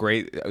that I'm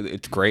great.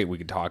 It's great we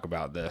could talk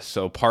about this.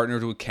 So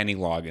partnered with Kenny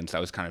Loggins.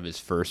 That was kind of his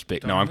first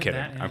big. No, I'm kidding.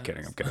 I'm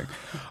kidding.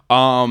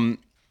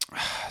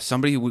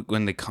 Somebody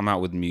when they come out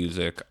with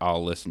music,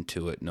 I'll listen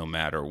to it no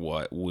matter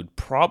what. Would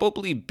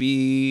probably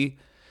be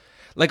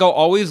like I'll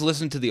always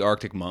listen to the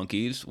Arctic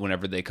Monkeys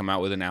whenever they come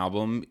out with an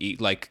album.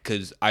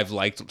 Because I've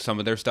liked some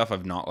of their stuff,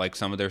 I've not liked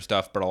some of their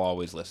stuff, but I'll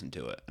always listen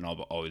to it and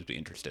I'll always be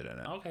interested in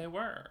it. Okay,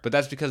 word. But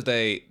that's because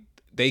they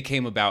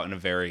came about in a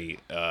very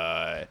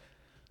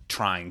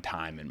trying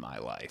time in my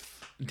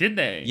life. Did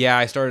they? Yeah,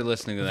 I started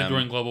listening to them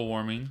during global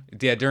warming.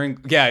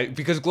 Yeah,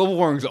 because global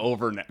warming's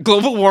over now.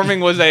 Global warming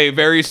was a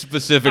very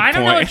specific point. I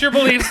don't know what your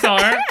beliefs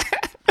are.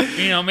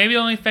 Maybe it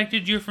only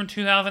affected you from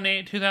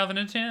 2008,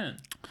 2010.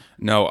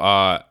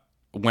 No,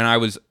 when I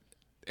was,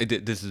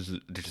 this is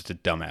just a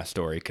dumbass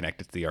story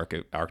connected to the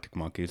Arctic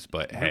Monkeys,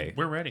 but hey,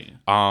 we're ready.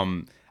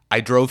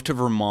 I drove to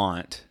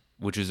Vermont,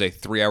 which is a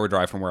 3-hour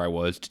drive from where I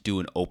was, to do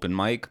an open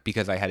mic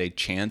because I had a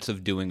chance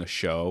of doing a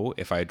show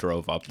if I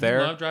drove up there.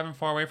 You love driving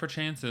far away for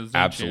chances.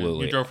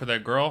 Absolutely. You drove for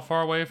that girl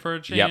far away for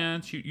a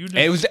chance. Yep.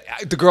 It was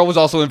the girl was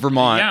also in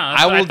Vermont. Yeah,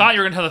 I thought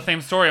you were gonna tell the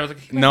same story. I was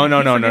like,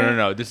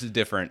 no. This is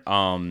different.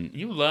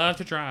 You love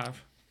to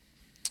drive.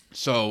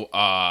 So,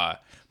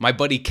 my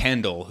buddy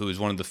Kendall, who is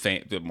one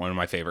of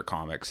my favorite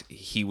comics,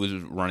 he was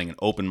running an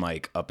open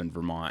mic up in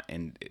Vermont,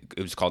 and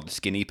it was called the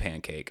Skinny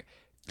Pancake.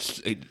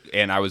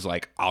 And I was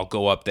like, I'll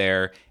go up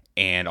there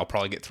and I'll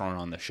probably get thrown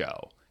on the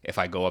show if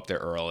I go up there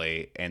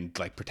early and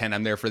like pretend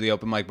I'm there for the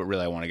open mic, but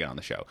really I want to get on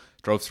the show.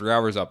 Drove 3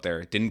 hours up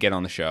there, didn't get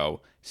on the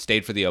show,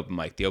 stayed for the open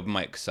mic. The open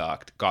mic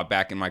sucked. Got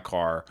back in my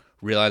car,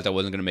 realized I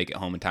wasn't going to make it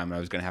home in time and I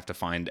was going to have to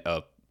find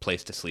a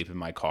place to sleep in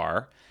my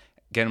car.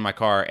 Get in my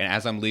car, and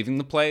as I'm leaving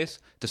the place,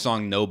 the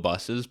song No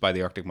Buses by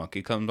the Arctic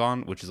Monkey comes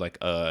on, which is like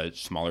a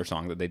smaller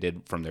song that they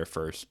did from their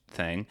first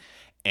thing.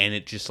 And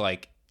it just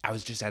like, I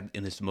was just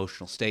in this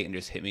emotional state and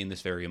just hit me in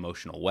this very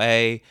emotional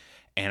way.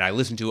 And I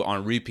listened to it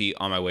on repeat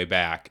on my way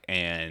back,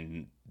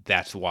 and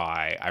that's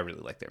why I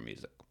really like their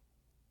music.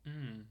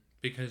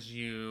 Because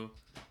you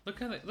look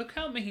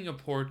how making a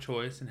poor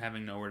choice and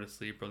having nowhere to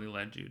sleep really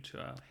led you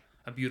to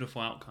a beautiful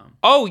outcome.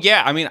 Oh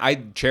yeah, I mean, I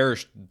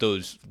cherish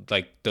those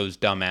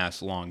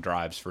dumbass long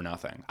drives for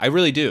nothing. I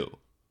really do.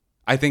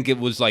 I think it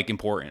was like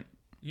important.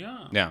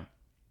 Yeah,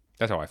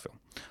 that's how I feel.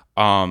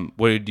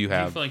 What did you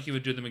have? Do you feel like you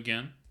would do them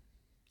again?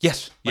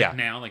 Yes. Like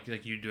now, like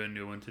you do a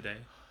new one today?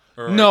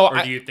 Or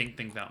do you think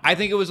things out? I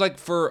think it was like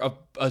for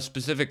a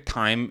specific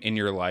time in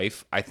your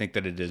life. I think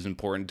that it is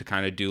important to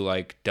kind of do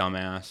like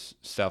dumbass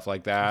stuff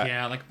like that.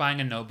 Yeah, like buying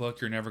a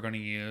notebook you're never going to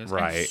use.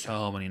 Right.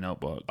 So many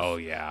notebooks. Oh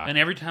yeah. And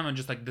every time I'm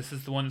just like, this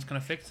is the one that's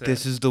going to fix it.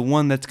 This is the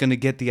one that's going to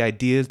get the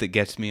ideas that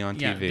gets me on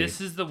TV. Yeah,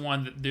 this is the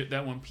one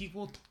that when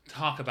people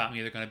talk about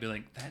me, they're going to be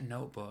like, that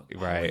notebook.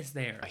 Right. Always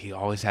there. He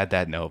always had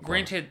that notebook.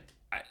 Granted,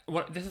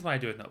 this is what I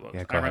do with notebooks.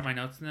 Yeah, I write my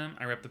notes in them,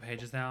 I rip the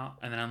pages out,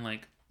 and then I'm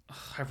like,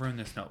 I've ruined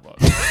this notebook.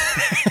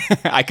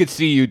 I could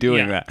see you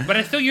doing that. But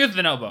I still use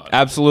the notebook.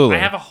 Absolutely.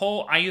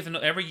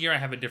 Every year I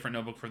have a different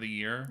notebook for the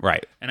year.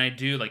 Right. And I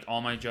do like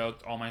all my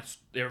jokes,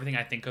 everything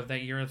I think of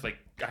that year is like,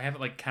 I have it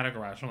like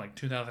categorized from like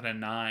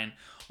 2009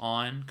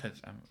 on, because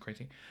I'm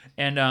crazy.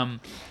 And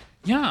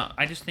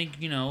I just think,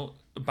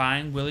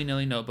 buying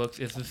willy-nilly notebooks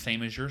is the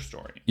same as your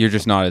story. You're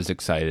just not as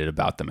excited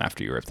about them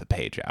after you rip the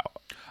page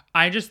out.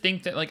 I just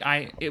think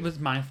that it was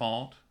my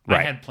fault.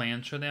 Right. I had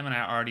plans for them and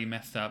I already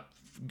messed up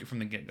from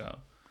the get-go.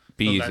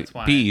 Be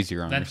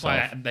easier on yourself. That's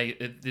why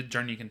the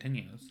journey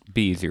continues.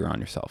 Be easier on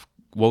yourself.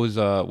 What was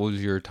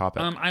your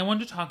topic? I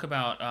wanted to talk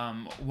about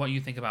what you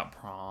think about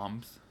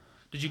proms.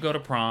 Did you go to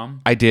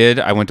prom? I did.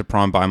 I went to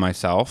prom by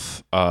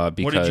myself because...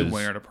 What did you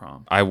wear to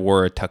prom? I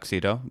wore a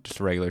tuxedo, just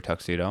a regular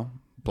tuxedo,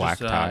 black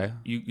tie.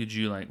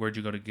 Where'd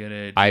you go to get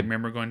it? Do you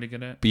remember going to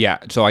get it? But yeah,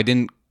 so I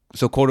didn't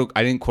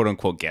quote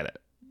unquote get it.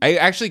 I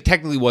actually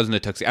technically wasn't a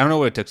tuxedo. I don't know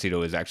what a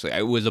tuxedo is actually.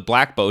 It was a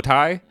black bow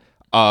tie,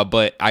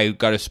 but I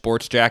got a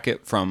sports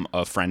jacket from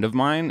a friend of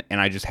mine, and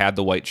I just had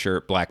the white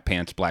shirt, black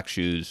pants, black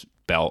shoes,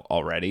 belt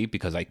already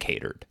because I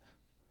catered.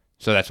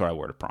 So that's what I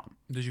wore to prom.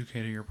 Did you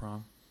cater your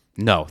prom?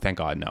 No, thank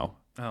God, no.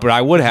 Oh, but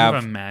I would have.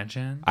 Could you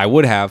imagine? I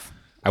would have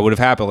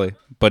happily,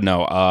 but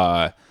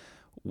no.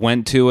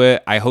 went to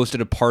it. I hosted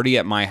a party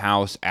at my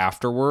house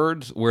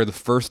afterwards where the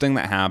first thing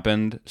that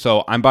happened,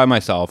 so I'm by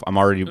myself. I'm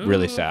already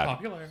really sad.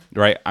 Popular.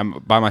 Right?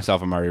 I'm by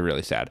myself. I'm already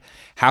really sad.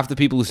 Half the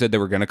people who said they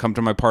were going to come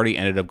to my party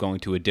ended up going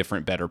to a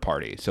different, better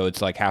party. So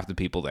it's like half the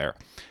people there.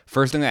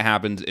 First thing that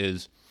happens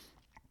is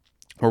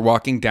we're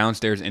walking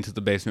downstairs into the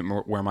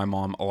basement where my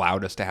mom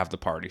allowed us to have the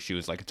party. She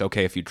was like, "It's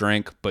okay if you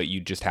drink, but you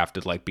just have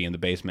to like be in the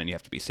basement. And you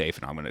have to be safe."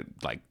 And I'm gonna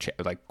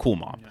like cool,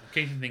 mom. Yeah. In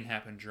case anything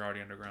happens, you're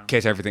already underground. In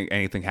case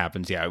anything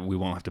happens, yeah, we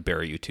won't have to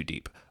bury you too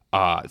deep.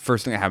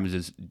 First thing that happens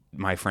is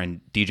my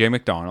friend DJ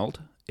McDonald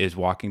is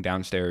walking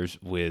downstairs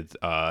with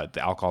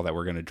the alcohol that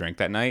we're gonna drink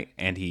that night,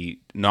 and he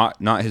not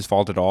his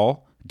fault at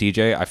all.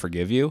 DJ, I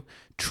forgive you.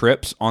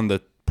 Trips on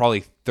the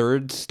probably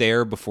third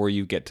stair before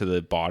you get to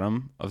the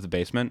bottom of the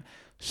basement.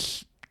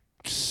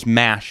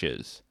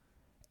 Smashes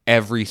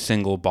every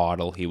single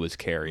bottle he was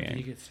carrying. Did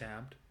he get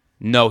stabbed?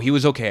 No, he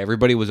was okay.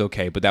 Everybody was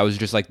okay, but that was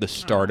just like the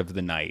start of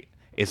the night.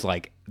 It's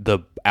like the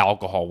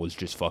alcohol was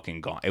just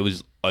fucking gone. It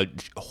was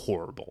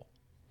horrible.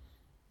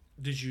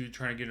 Did you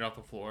try to get it off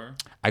the floor?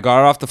 I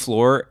got it off the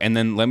floor, and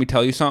then let me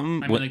tell you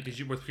something. I mean,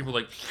 like, were people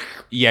like?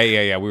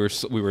 Yeah.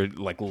 We were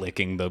like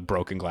licking the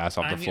broken glass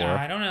off the floor.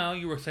 I don't know.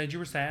 You were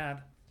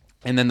sad.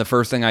 And then the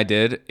first thing I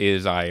did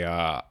is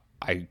I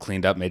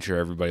cleaned up, made sure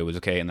everybody was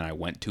okay, and then I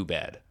went to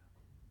bed.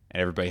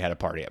 And everybody had a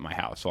party at my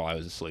house while I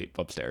was asleep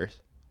upstairs.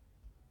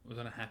 Was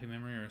that a happy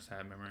memory or a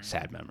sad memory?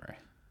 Sad memory.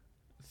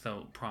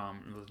 So prom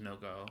was no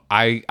go.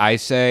 I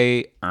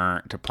say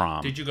to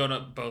prom. Did you go to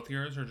both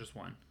years or just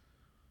one?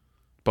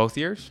 Both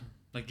years?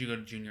 Like, did you go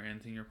to junior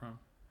and senior prom?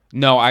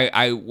 No,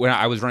 when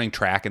I was running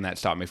track, and that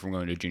stopped me from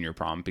going to junior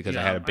prom because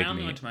I had a big I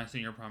only meet. went to my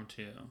senior prom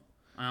too.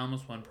 I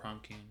almost won prom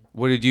king.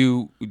 What did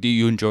you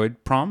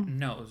enjoyed prom?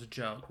 No, it was a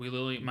joke.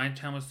 My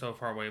town was so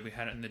far away. We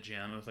had it in the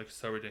gym. It was like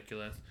so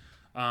ridiculous.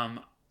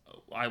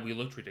 We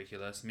looked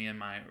ridiculous. Me and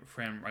my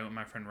friend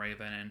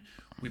Raven, and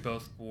we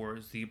both wore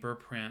zebra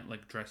print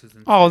like dresses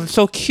and. Oh, that's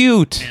so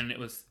cute. And it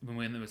was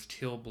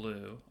teal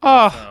blue. Oh.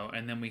 Also,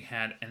 and then we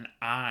had an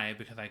eye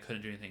because I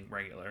couldn't do anything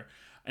regular.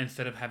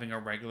 Instead of having a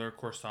regular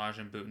corsage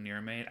and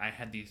boutonniere made, I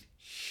had these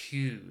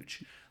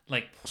huge,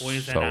 like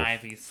poison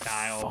ivy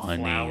style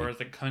flowers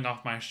like coming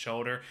off my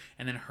shoulder,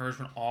 and then hers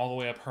went all the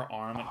way up her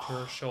arm, like to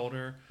her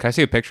shoulder. Can I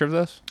see a picture of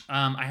this?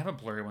 I have a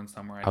blurry one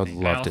somewhere. I would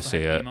love to see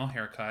it. I also had emo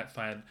haircut,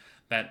 so I had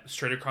that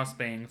straight across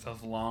bangs,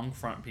 those long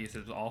front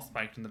pieces, all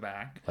spiked in the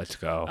back. Let's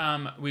go.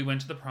 We went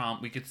to the prom.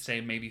 We could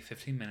stay maybe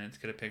 15 minutes,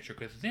 get a picture,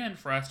 because then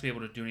for us to be able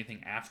to do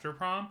anything after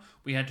prom,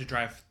 we had to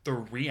drive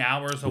 3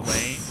 hours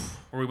away,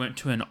 where we went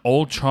to an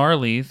Old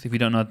Charlie's. If you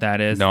don't know what that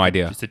is, no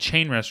idea. It's a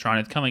chain restaurant.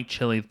 It's kind of like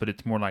Chili's, but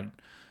it's more like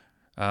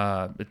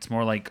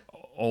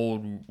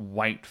old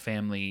white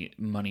family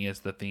money is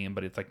the theme,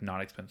 but it's like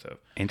not expensive.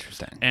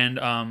 Interesting.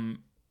 And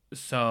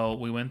so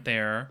we went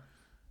there.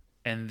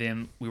 And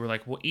then we were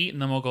like, we'll eat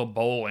and then we'll go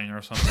bowling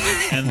or something.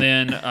 And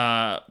then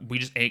we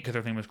just ate because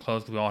everything was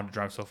closed because we all had to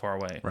drive so far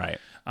away. Right.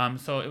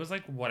 So it was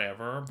like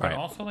whatever, but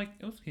also like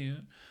it was cute.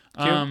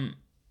 Cute.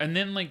 And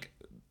then like,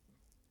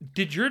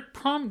 did your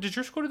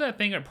school do that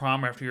thing at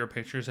prom after your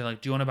pictures? They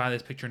like, do you want to buy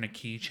this picture in a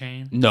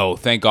keychain? No,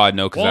 thank God,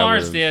 no. Well,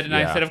 ours did, and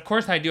I said, of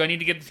course I do. I need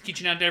to get this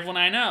keychain out to everyone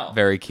I know.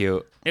 Very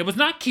cute. It was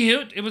not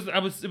cute. It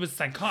was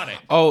psychotic.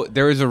 Oh,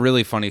 there is a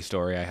really funny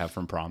story I have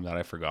from prom that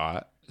I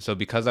forgot. So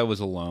because I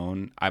was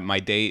alone, my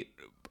date,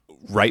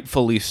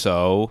 rightfully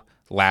so,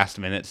 last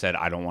minute said,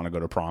 "I don't want to go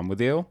to prom with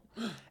you,"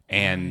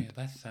 and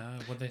that's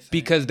sad. What'd they say?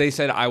 Because they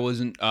said I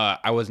wasn't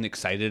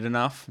excited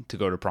enough to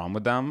go to prom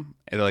with them.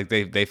 And like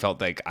they felt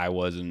like I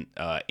wasn't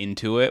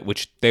into it,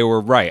 which they were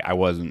right. I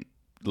wasn't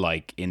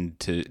like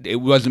into.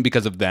 It wasn't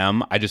because of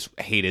them. I just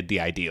hated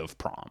the idea of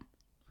prom.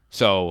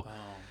 So. Oh.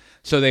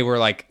 So they were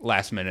like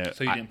last minute.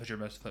 So you didn't put your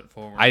best foot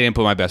forward? I didn't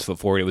put my best foot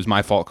forward. It was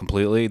my fault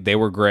completely. They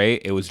were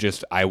great. It was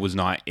just I was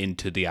not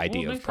into the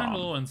idea of prom. They sound a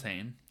little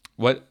insane.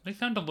 What? They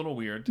sound a little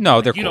weird. No,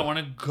 like, they're cool. You don't want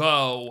to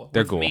go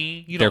they're with cool.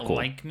 me? You they're don't cool.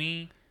 like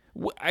me?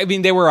 I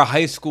mean, they were a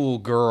high school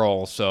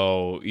girl,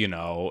 so, you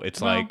know,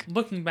 it's like...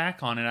 Looking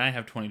back on it, I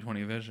have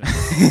 20/20 vision.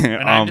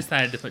 And I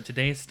decided to put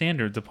today's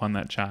standards upon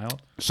that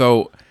child.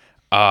 So...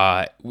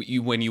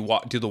 when you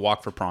do the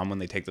walk for prom, when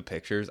they take the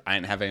pictures, I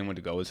didn't have anyone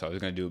to go with, so I was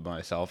going to do it by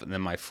myself. And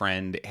then my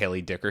friend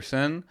Haley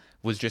Dickerson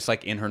was just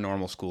like in her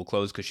normal school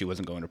clothes because she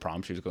wasn't going to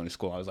prom. She was going to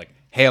school. I was like,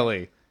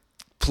 Haley,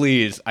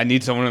 please, I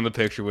need someone in the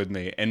picture with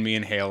me. And me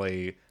and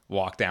Haley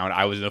walked down.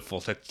 I was in a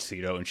full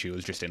tuxedo and she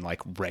was just in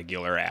like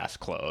regular ass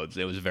clothes.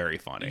 It was very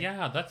funny.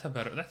 Yeah, that's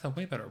a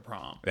way better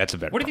prom. That's a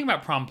better. What do you think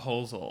about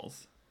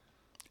promposals?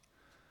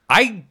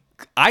 I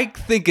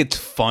think it's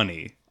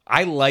funny.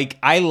 I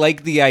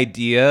like the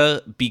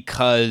idea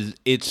because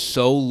it's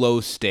so low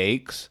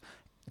stakes.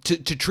 To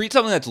treat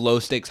something that's low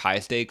stakes, high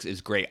stakes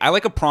is great. I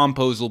like a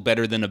promposal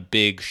better than a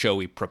big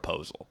showy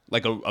proposal,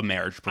 like a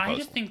marriage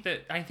proposal.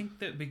 I think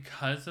that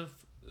because of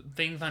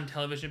things on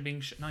television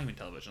being not even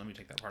television. Let me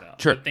take that part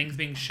out. Sure. But things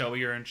being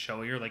showier and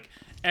showier. Like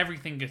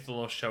everything gets a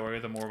little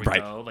showier the more we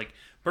Right. go. Like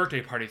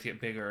birthday parties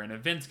get bigger and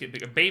events get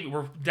bigger.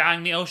 We're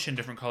dyeing the ocean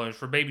different colors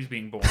for babies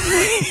being born.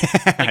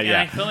 Like, and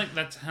I feel like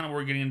that's kind of where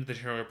we're getting into the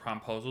territory of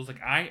promposals.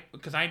 Like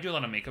because I do a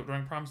lot of makeup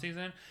during prom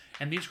season,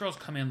 and these girls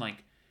come in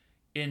like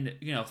in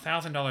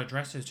 $1,000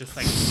 dresses, just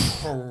like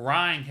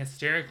crying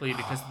hysterically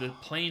because the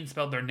plane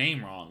spelled their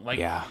name wrong. Like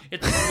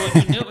it's like,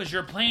 well, you knew it was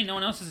your plane. No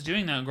one else is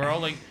doing that, girl.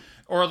 Like,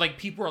 or like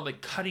people are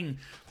like cutting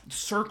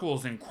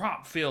circles in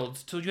crop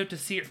fields till you have to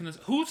see it from this.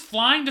 Who's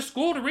flying to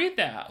school to read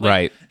that? Like,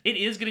 Right. It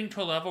is getting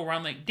to a level where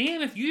I'm like,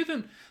 damn, if you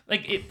even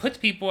like, it puts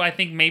people, I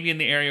think, maybe in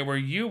the area where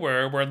you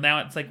were, where now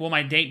it's like, well,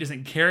 my date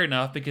doesn't care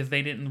enough because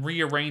they didn't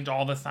rearrange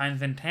all the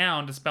signs in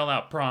town to spell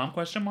out prom ?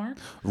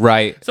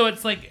 Right. So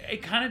it's like,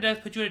 it kind of does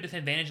put you at a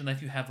disadvantage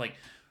unless you have like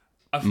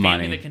a family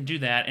Money. that can do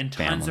that and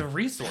tons of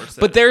resources.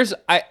 But there's,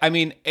 I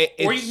mean, it's,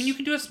 or you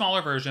can do a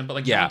smaller version, but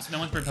like no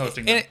one's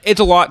proposing. And it's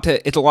a lot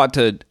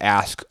to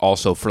ask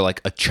also for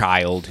like a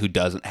child who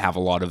doesn't have a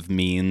lot of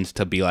means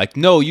to be like,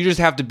 no, you just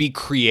have to be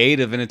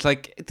creative, and it's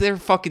like they're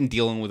fucking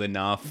dealing with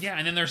enough. Yeah,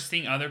 and then they're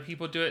seeing other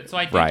people do it. So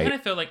I do Right. kind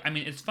of feel like, I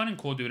mean, it's fun and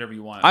cool, do whatever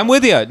you want. I'm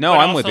with you. No, but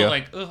I'm also, with you.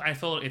 Like, ugh, I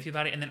feel iffy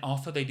about it. And then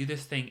also they do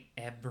this thing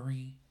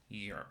every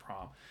year at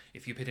prom.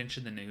 If you pay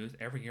attention to the news,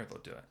 every year they'll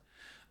do it.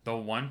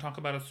 They'll talk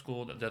about a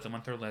school that doesn't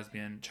want their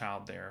lesbian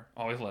child there,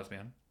 always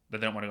lesbian, that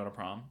they don't want to go to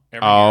prom.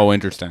 Every year.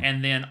 Interesting.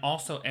 And then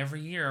also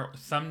every year,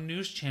 some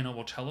news channel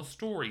will tell a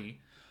story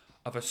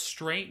of a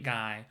straight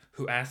guy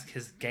who asked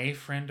his gay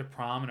friend to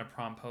prom in a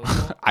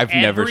promposal. I've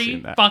never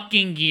seen that.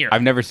 Fucking year.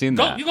 I've never seen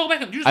that. You go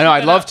back and I know.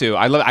 I'd love to.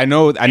 I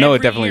know. It every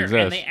definitely year,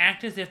 exists. And they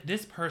act as if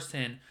this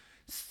person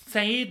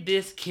saved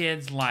this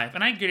kid's life.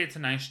 And I get it's a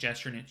nice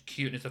gesture and it's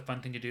cute and it's a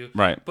fun thing to do.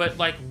 Right. But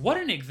like, what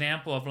an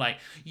example of like,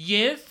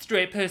 yes,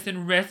 straight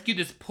person rescued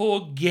this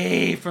poor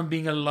gay from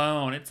being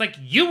alone. It's like,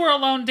 you were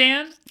alone,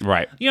 Dan.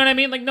 Right. You know what I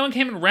mean? Like, no one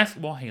came and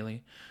rescued. Well,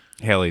 Haley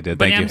did.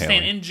 But Thank you, I'm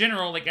saying Haley. in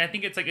general, like I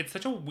think it's like it's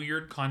such a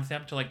weird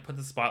concept to like put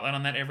the spotlight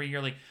on that every year.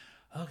 Like,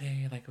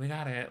 okay, like we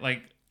got it.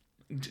 Like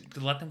to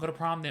let them go to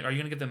prom. Then are you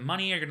gonna give them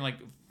money? Are you gonna like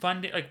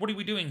fund it? Like what are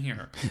we doing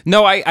here?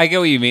 No, I get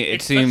what you mean. It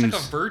It's seems such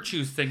like a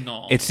virtue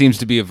signal. It seems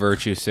to be a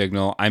virtue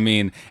signal. I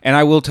mean, and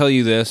I will tell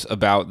you this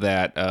about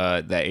that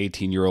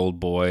 18-year-old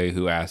boy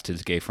who asked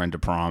his gay friend to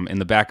prom. In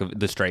the back of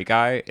the straight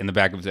guy, in the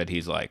back of his head,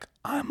 he's like,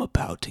 "I'm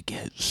about to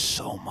get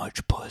so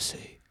much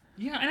pussy."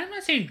 Yeah, and I'm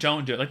not saying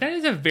don't do it. Like that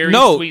is a very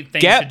sweet thing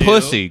get to do.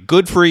 pussy.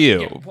 Good for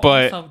you. Yeah, well,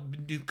 but also,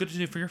 good to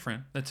do for your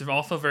friend. That's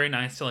also very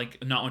nice to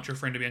like not want your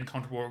friend to be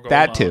uncomfortable or go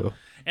that alone. too.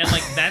 And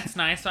like that's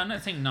nice. So I'm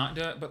not saying not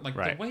do it, but like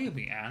Right. the way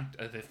we act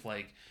as if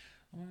like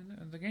well,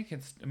 the gay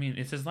kid's. I mean,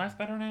 is his life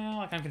better now?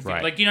 Like I'm confused.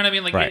 Right. Like you know what I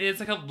mean? Like Right. it is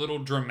like a little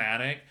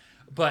dramatic.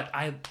 But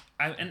I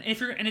and if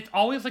you're and it's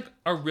always like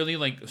a really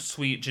like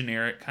sweet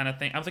generic kind of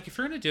thing. I was like, if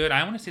you're gonna do it,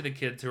 I want to see the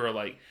kids who are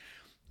like,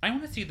 I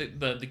want to see the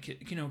kid,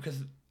 you know,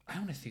 because I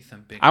want to see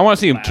some big. I want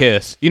to see him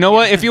kiss. You know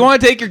what? If you want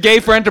to take your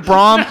gay friend to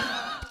prom,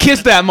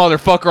 kiss that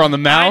motherfucker on the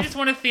I mouth. just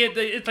want to see it.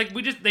 It's like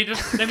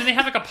I mean, they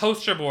have like a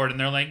poster board and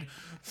they're like,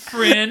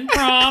 friend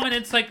prom, and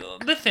it's like,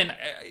 listen,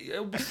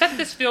 set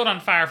this field on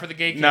fire for the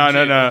gay kid. No.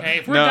 Okay,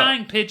 if we're No.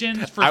 dying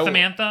pigeons for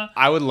Samantha,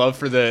 I would love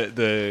for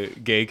the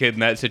gay kid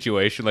in that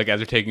situation, like as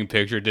they're taking a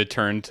picture, to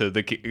turn to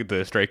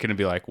the straight kid and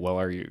be like, "Well,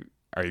 are you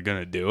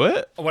gonna do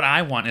it?" what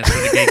I want is for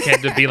the gay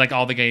kid to be like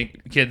all the gay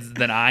kids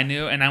that I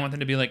knew, and I want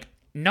them to be like,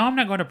 no, I'm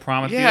not going to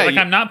prom with you. Like,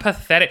 I'm not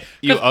pathetic.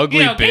 You ugly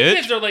gay bitch.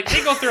 Kids are like,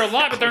 they go through a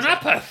lot, but they're not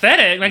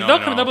pathetic. Like, No,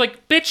 they'll be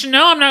like, bitch,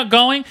 no, I'm not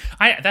going.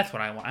 That's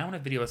what I want. I want a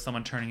video of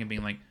someone turning and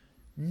being like,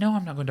 no,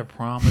 I'm not going to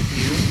prom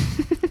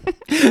with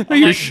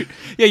you.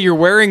 You're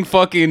wearing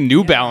fucking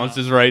New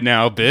Balances right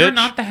now, bitch. You're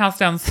not the house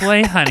down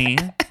sleigh, honey.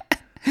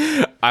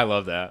 I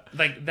love that.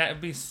 Like, that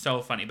would be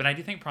so funny. But I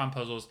do think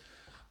promposals,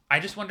 I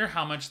just wonder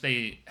how much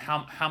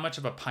how much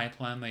of a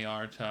pipeline they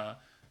are to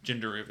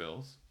gender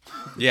reveals.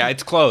 Yeah,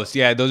 it's close.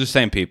 Yeah, those are the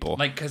same people.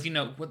 Like, because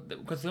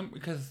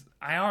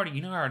I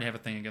already have a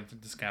thing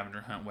against the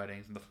scavenger hunt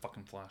weddings and the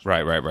fucking flash.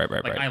 Right.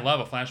 Like, I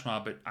love a flash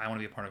mob, but I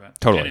want to be a part of it.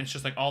 Totally. And it's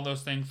just like all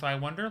those things. So I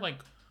wonder, like,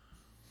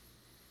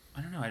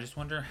 I don't know. I just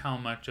wonder how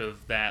much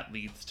of that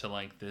leads to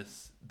like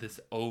this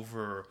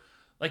over,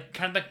 like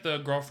kind of like the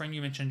girlfriend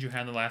you mentioned you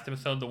had in the last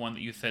episode, the one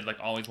that you said like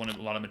always wanted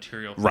a lot of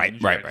material. Right.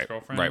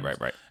 Girlfriend.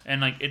 Right.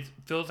 And like it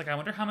feels like I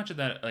wonder how much of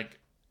that like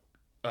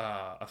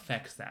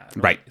affects that.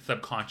 Right. Like,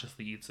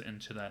 subconsciously eats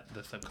into the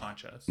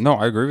subconscious. No,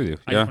 I agree with you.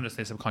 I just want to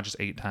say subconscious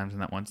 8 times in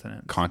that one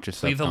sentence. Conscious.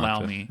 Please allow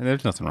subconscious. me.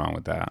 There's nothing wrong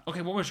with that.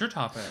 Okay, what was your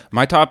topic?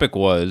 My topic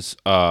was.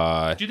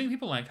 Do you think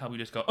people like how we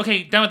just go,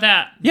 okay, done with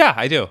that? Yeah,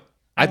 I do.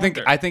 I think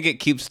wonder. it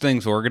keeps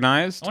things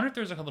organized. I wonder if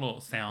there's like a little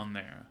sound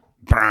there.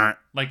 Brr.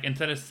 Like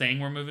instead of saying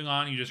we're moving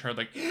on, you just heard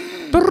like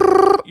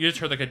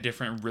a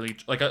different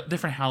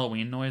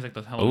Halloween noise, like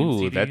those Halloween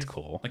Ooh, CDs. that's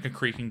cool. Like a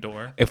creaking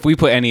door. If we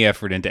put any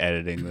effort into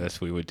editing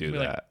this, we would do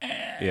that. Like,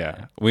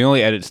 Yeah, we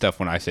only edit stuff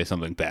when I say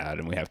something bad,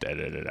 and we have to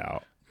edit it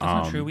out. That's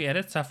not true. We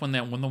edit stuff when the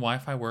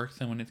Wi-Fi works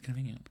and when it's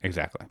convenient.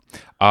 Exactly.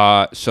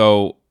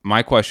 So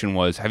my question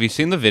was, have you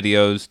seen the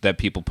videos that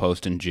people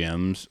post in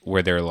gyms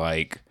where they're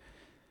like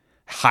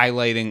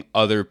highlighting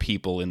other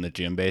people in the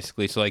gym,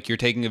 basically? So like you're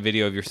taking a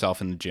video of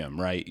yourself in the gym,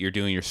 right? You're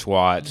doing your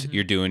squats,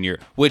 you're doing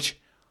which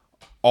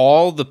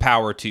all the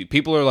power to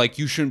people are like,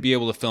 you shouldn't be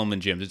able to film in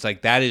gyms. It's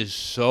like, that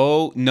is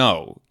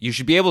no, you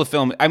should be able to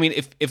film. I mean,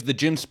 if the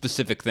gym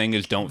specific thing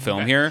is don't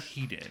film here,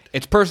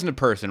 it's person to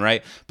person,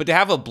 right? But to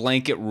have a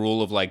blanket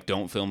rule of like,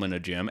 don't film in a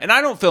gym, and I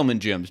don't film in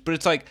gyms, but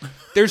it's like,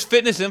 there's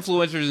fitness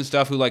influencers and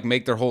stuff who like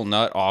make their whole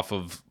nut off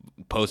of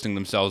posting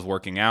themselves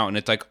working out, and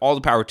it's like, all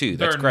the power to you.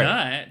 That's great.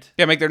 Nut?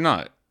 Yeah, make their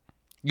nut.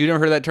 You never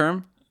heard that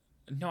term?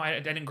 No, I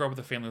didn't grow up with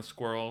a family of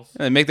squirrels.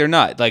 Yeah, they make their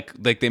nut, like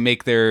they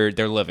make their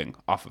living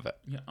off of it.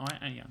 Yeah,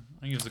 I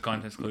use the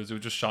context clues. It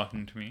was just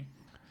shocking to me.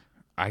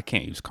 I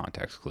can't use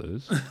context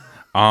clues.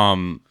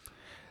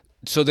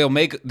 So they'll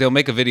make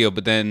a video,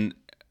 but then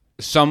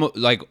some,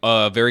 like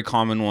a very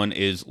common one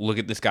is, look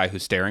at this guy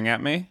who's staring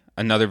at me.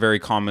 Another very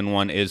common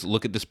one is,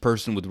 look at this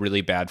person with really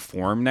bad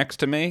form next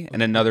to me.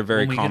 And another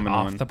very common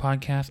one. Off the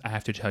podcast, I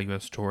have to tell you a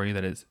story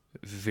that is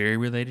very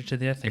related to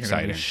this. And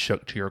Exciting. You're going to be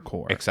shook to your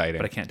core. Exciting.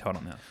 But I can't tell it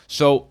on this.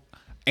 So,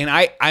 and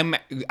I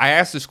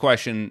asked this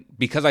question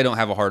because I don't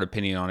have a hard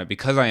opinion on it,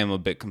 because I am a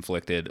bit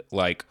conflicted.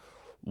 Like,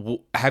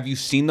 have you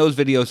seen those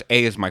videos?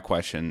 A is my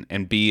question,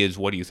 and B is,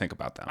 what do you think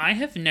about them? I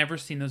have never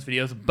seen those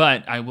videos,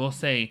 but I will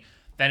say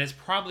that is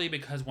probably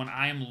because when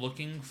I am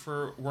looking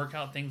for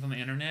workout things on the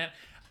internet,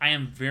 I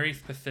am very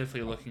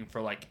specifically looking for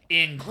like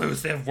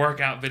inclusive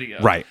workout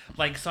videos. Right.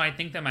 Like, so I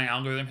think that my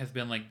algorithm has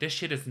been like, this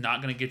shit is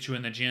not going to get you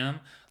in the gym.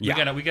 We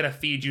gotta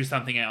feed you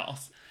something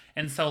else.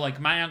 And so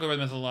like my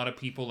algorithm is a lot of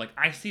people, like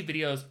I see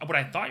videos, what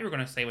I thought you were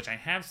going to say, which I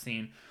have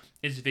seen,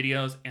 is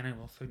videos, and I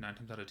will say 9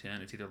 times out of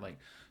 10, it's either like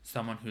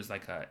someone who's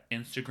like a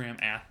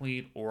Instagram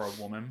athlete or a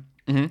woman,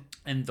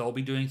 and they'll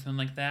be doing something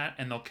like that,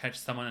 and they'll catch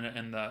someone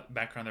in the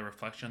background of the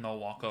reflection, they'll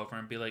walk over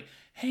and be like,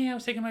 hey, I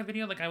was taking my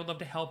video, like I would love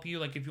to help you,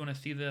 like if you want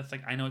to see this,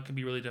 like I know it can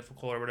be really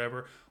difficult or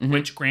whatever,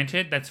 which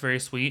granted, that's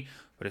very sweet,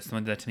 but if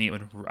someone did that to me,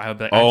 I would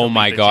be like, oh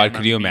my God,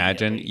 could you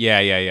imagine?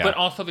 Yeah. But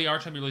also they are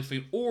trying to be really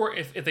sweet, or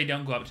if they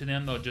don't go up to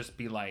them, they'll just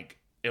be like,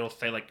 it'll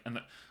say like,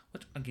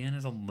 which again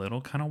is a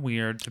little kind of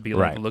weird to be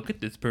like, look at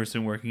this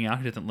person working out.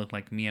 He doesn't look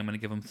like me. I'm gonna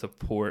give him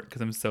support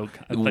because I'm so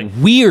like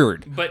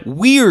weird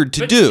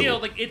to do. Still,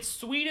 like it's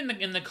sweet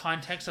in the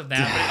context of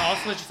that, but it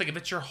also is just like if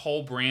it's your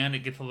whole brand,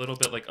 it gets a little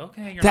bit like,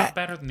 okay, you're not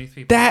better than these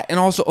people. That and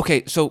also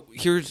okay, so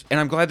and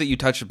I'm glad that you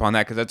touched upon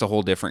that because that's a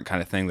whole different kind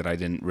of thing that I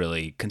didn't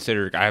really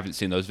consider. I haven't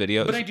seen those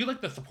videos, but I do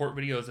like the support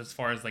videos as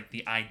far as like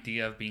the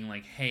idea of being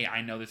like, hey,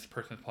 I know this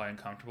person's probably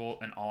uncomfortable,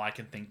 and all I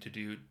can think to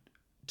do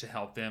to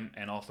help them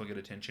and also get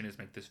attention is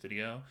make this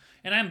video.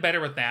 And I'm better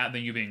with that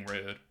than you being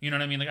rude. You know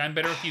what I mean? Like I'm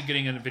better with you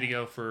getting in a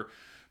video for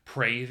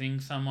praising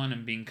someone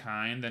and being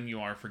kind than you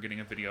are for getting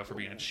a video for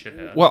being a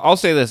shithead. Well, I'll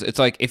say this. It's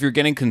like if you're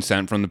getting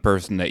consent from the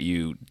person that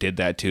you did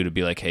that to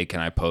be like, hey, can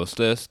I post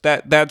this?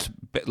 That's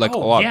like a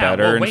lot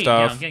better and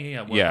stuff.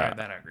 Yeah,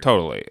 that I agree.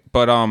 Totally.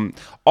 But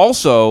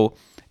also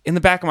in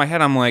the back of my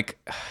head, I'm like,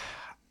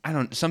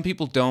 some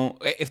people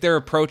don't, if they're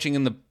approaching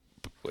in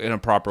a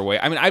proper way.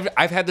 I mean,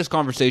 I've had this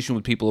conversation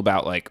with people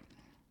about like,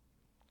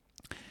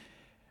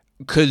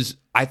 because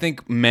I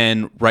think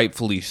men,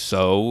 rightfully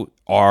so,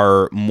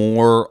 are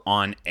more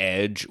on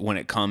edge when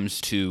it comes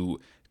to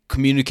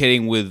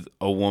communicating with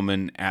a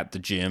woman at the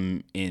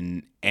gym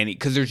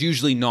because there's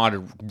usually not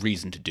a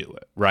reason to do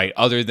it, right?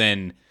 Other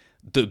than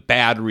the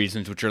bad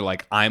reasons, which are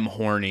like, I'm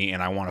horny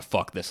and I want to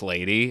fuck this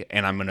lady,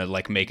 and I'm gonna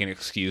like make an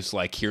excuse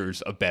like,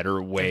 here's a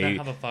better way. Is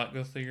that how the thought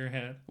goes through your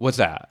head? What's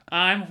that?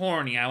 I'm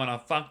horny, I want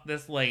to fuck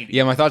this lady.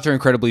 Yeah, my thoughts are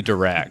incredibly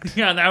direct.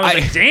 Yeah, that was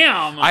like,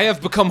 damn. I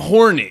have become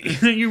horny.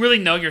 You really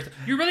know you're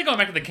really going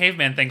back to the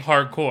caveman thing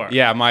hardcore.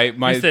 Yeah, my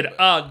you said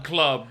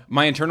club.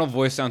 My internal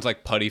voice sounds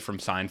like Putty from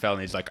Seinfeld,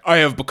 and he's like, I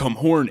have become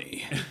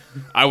horny.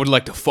 I would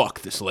like to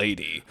fuck this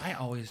lady. I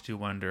always do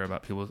wonder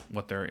about people,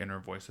 what their inner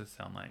voices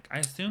sound like. I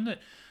assume that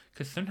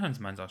because sometimes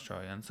mine's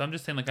Australian, so I'm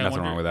just saying, like, Nothing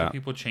I wrong with wonder that. if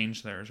people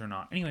change theirs or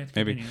not. Anyway,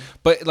 maybe.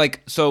 But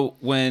like, so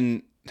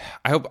when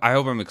I hope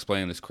I'm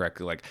explaining this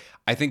correctly. Like,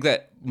 I think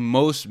that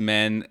most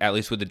men, at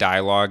least with the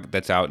dialogue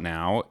that's out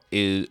now,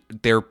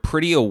 they're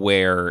pretty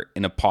aware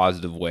in a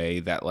positive way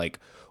that like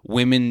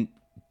women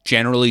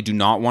generally do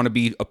not want to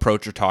be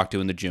approached or talked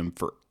to in the gym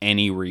for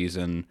any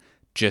reason.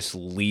 Just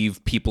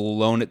leave people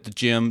alone at the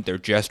gym. They're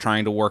just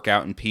trying to work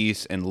out in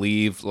peace and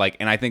leave. Like,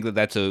 and I think that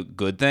that's a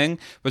good thing.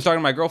 I was talking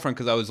to my girlfriend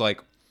because I was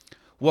like,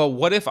 well,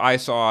 what if I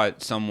saw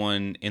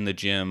someone in the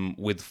gym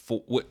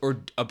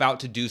or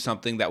about to do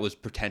something that was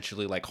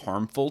potentially like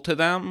harmful to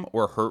them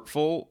or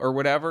hurtful or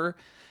whatever?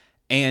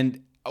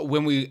 And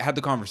when we had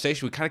the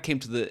conversation, we kind of came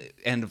to the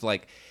end of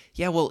like,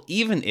 yeah, well,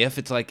 even if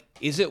it's like,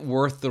 is it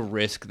worth the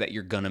risk that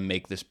you're going to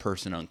make this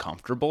person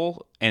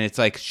uncomfortable? And it's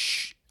like,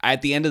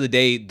 at the end of the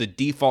day, the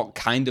default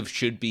kind of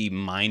should be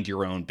mind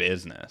your own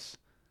business.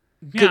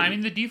 Yeah, I mean,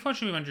 the default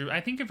should be mind your.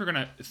 I think if you're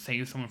going to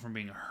save someone from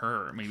being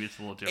hurt, maybe it's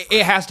a little different.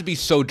 It has to be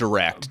so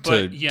direct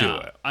to do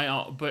it.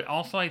 But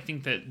also I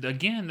think that,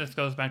 again, this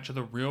goes back to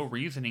the real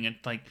reasoning.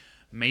 It's like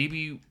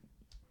maybe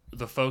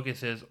the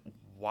focus is,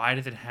 why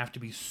does it have to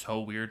be so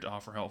weird to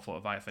offer helpful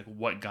advice? Like,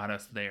 what got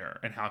us there,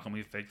 and how can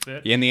we fix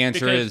it? Yeah, and the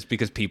answer is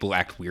because people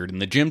act weird in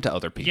the gym to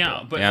other people.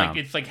 Yeah, but like,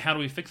 it's like, how do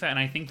we fix that? And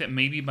I think that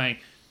maybe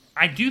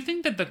I do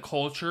think that the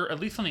culture, at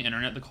least on the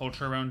internet, the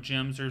culture around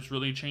gyms is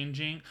really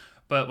changing.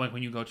 But like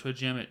when you go to a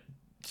gym,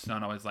 it's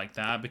not always like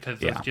that, because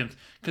those gyms,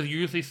 because you're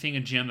usually seeing a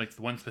gym, like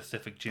one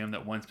specific gym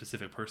that one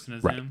specific person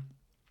is in.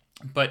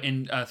 But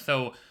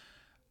so,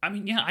 I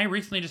mean, yeah, I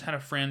recently just had a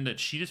friend that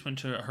she just went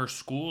to her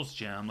school's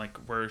gym, like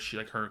where she,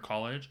 like her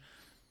college,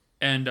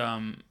 and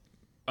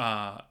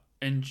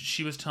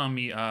she was telling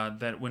me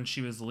that when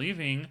she was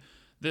leaving,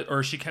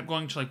 or she kept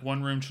going to like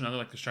one room to another,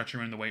 like the stretching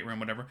room, the weight room,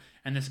 whatever,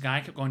 and this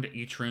guy kept going to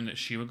each room that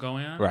she would go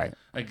in, right?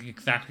 Like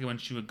exactly when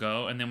she would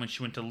go, and then when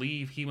she went to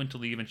leave, he went to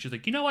leave, and she was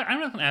like, you know what? I'm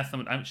not gonna ask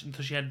someone.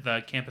 So she had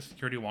the campus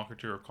security walk her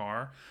to her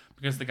car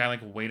because the guy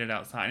like waited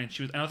outside,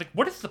 and I was like,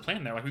 what is the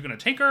plan there? Like, are we gonna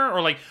take her,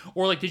 or like,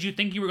 did you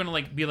think you were gonna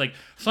like be like,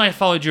 so I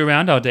followed you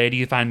around all day? Do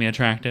you find me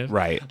attractive?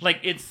 Right. Like,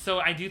 it's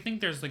so, I do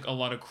think there's like a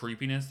lot of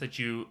creepiness that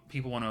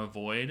people want to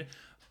avoid,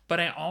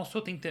 but I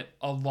also think that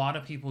a lot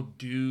of people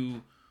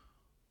do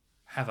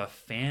have a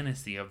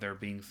fantasy of there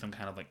being some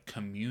kind of like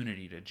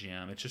community to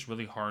gym. It's just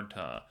really hard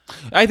to.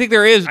 I think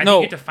there is. I think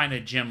you have to find a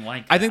gym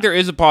like that. I think there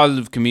is a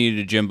positive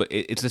community to gym, but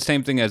it's the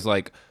same thing as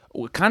like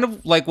kind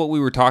of like what we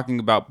were talking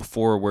about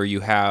before, where you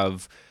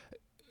have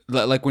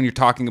like when you're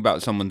talking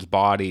about someone's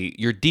body,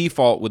 your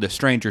default with a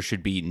stranger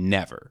should be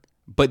never.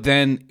 But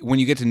then when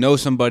you get to know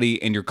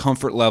somebody and your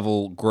comfort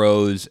level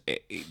grows,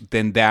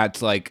 then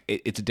that's like,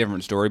 it's a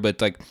different story. But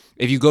it's like,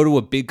 if you go to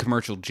a big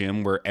commercial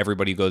gym where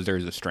everybody goes there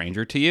as a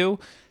stranger to you,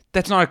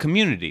 that's not a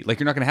community.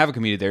 Like, you're not going to have a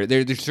community there.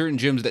 There's certain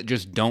gyms that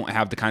just don't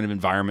have the kind of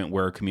environment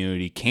where a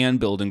community can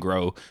build and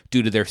grow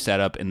due to their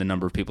setup and the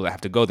number of people that have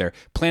to go there.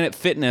 Planet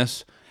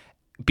Fitness,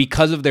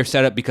 because of their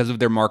setup, because of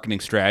their marketing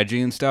strategy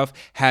and stuff,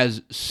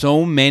 has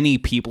so many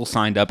people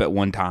signed up at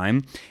one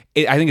time.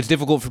 I think it's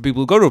difficult for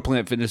people who go to a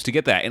Planet Fitness to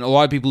get that. And a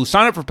lot of people who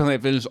sign up for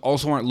Planet Fitness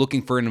also aren't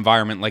looking for an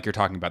environment like you're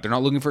talking about. They're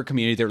not looking for a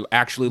community. They're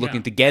actually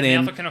looking to get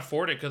in. They also can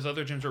afford it because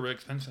other gyms are really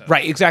expensive.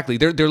 Right, exactly.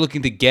 They're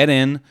looking to get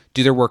in,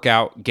 do their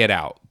workout, get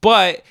out.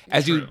 But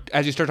as you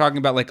start talking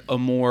about like a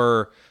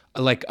more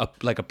like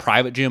a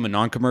private gym, a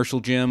non-commercial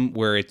gym,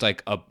 where it's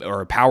like a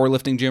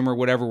powerlifting gym or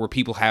whatever, where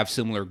people have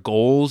similar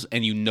goals,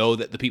 and you know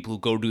that the people who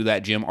go to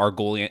that gym are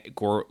goal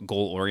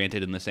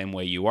oriented in the same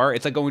way you are.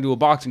 It's like going to a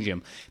boxing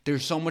gym.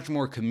 There's so much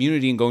more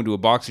community in going to a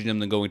boxing gym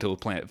than going to a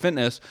Planet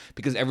Fitness,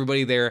 because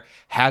everybody there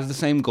has the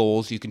same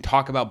goals. You can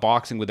talk about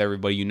boxing with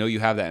everybody. You know you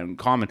have that in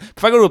common.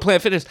 If I go to a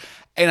Planet Fitness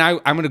and I'm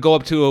going to go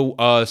up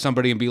to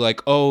somebody and be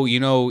like, oh,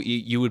 you know,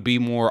 you would be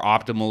more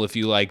optimal if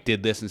you like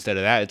did this instead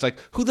of that. It's like,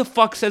 who the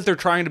fuck says they're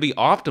trying to be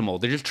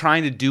optimal? They're just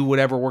trying to do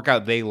whatever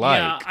workout they like.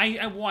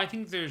 Yeah, I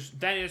think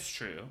that is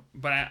true,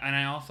 but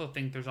I also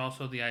think there's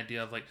also the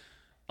idea of like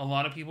a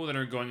lot of people that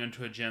are going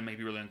into a gym may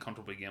be really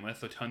uncomfortable to begin with,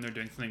 so telling them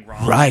they're doing something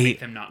wrong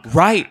make them not come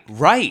back.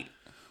 Right.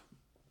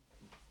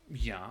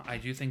 Yeah, I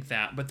do think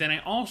that, but then I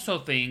also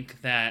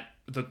think that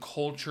the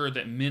culture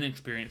that men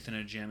experience in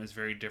a gym is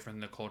very different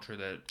than the culture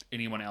that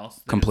anyone else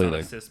that completely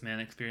is not a cis man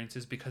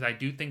experiences, because I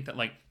do think that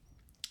like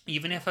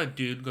even if a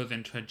dude goes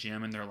into a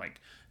gym and they're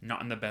like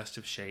not in the best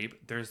of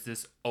shape, there's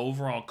this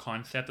overall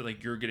concept that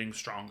like, you're getting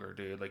stronger,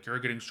 dude. Like, you're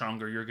getting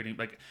stronger. You're getting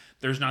like,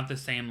 there's not the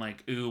same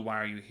like, ooh,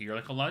 why are you here?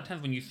 Like, a lot of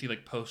times when you see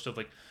like posts of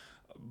like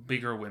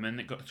bigger women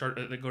that go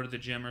to the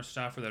gym or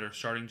stuff, or that are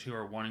starting to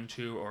or wanting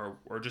to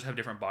or just have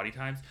different body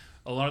types,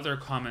 a lot of their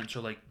comments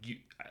are like,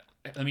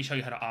 let me show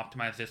you how to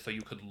optimize this so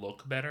you could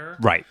look better.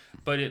 Right.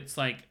 But it's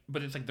like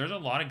there's a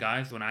lot of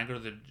guys when I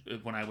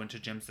went to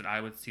gyms that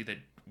I would see that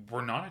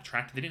were not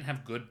attractive. They didn't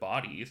have good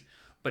bodies,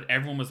 but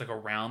everyone was like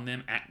around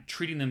them,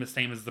 treating them the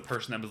same as the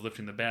person that was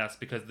lifting the best,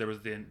 because there was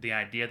the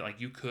idea that like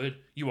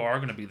you are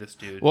going to be this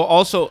dude. Well,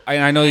 also,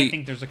 I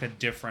think there's like a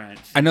different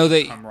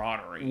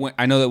camaraderie.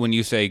 I know that when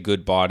you say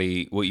good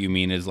body, what you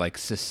mean is like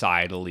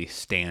societally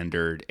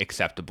standard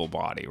acceptable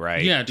body,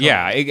 right? Yeah, totally.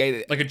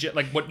 Yeah,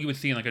 like what you would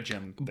see in like a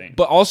gym thing.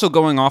 But also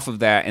going off of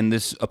that, and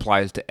this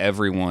applies to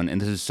everyone,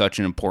 and this is such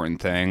an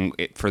important thing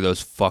for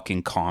those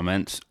fucking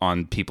comments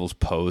on people's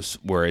posts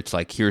where it's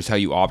like, here's how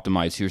you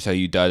optimize, here's how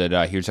you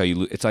da-da-da, here's how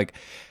you... It's like,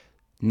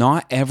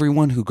 not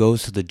everyone who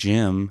goes to the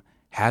gym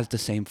has the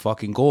same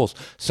fucking goals.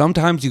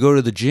 Sometimes you go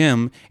to the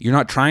gym, you're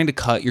not trying to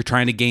cut, you're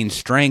trying to gain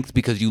strength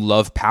because you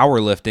love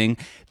powerlifting.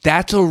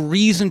 That's a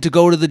reason to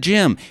go to the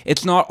gym.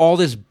 It's not all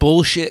this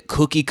bullshit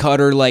cookie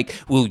cutter like,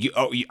 well,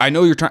 I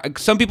know you're trying...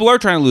 Some people are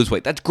trying to lose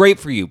weight. That's great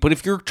for you. But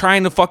if you're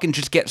trying to fucking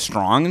just get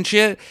strong and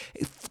shit,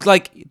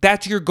 like,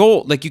 that's your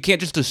goal. Like, you can't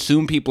just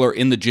assume people are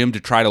in the gym to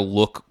try to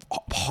look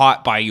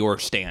hot by your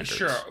standards.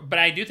 Sure, but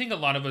I do think a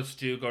lot of us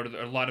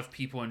a lot of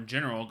people in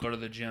general go to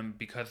the gym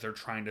because they're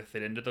trying to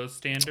fit into those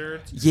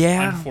standards.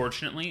 Yeah.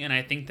 Unfortunately, and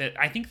I think that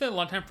a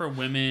lot of time for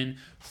women,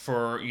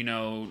 for, you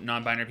know,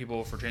 non-binary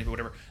people, for trans people,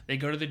 whatever, they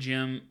go to the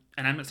gym,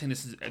 and I'm not saying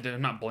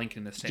I'm not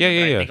blanking this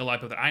statement, but I think a lot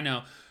of people that I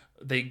know,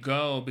 they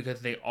go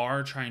because they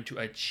are trying to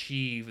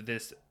achieve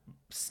this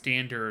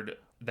standard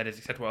that is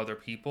acceptable to other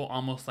people,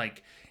 almost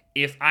like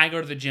if I go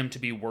to the gym to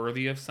be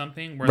worthy of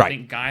something, where Right. I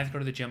think guys go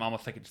to the gym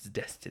almost like it's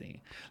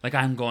destiny. Like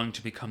I'm going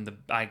to become the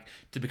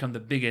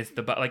biggest,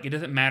 like it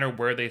doesn't matter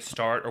where they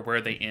start or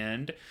where they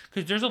end,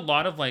 because there's a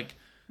lot of like,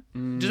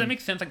 does that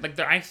make sense? Like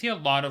I see a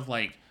lot of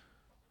like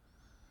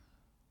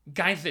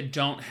guys that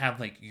don't have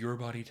like your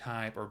body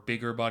type or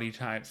bigger body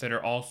types that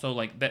are also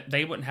like that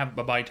they wouldn't have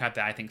a body type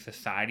that I think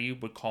society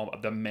would call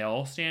the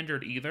male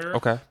standard either.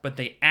 Okay. But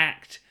they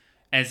act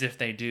as if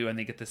they do, and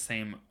they get the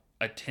same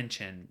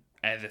attention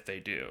as if they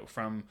do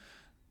from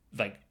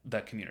like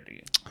the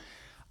community.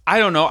 I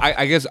don't know.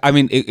 I guess, I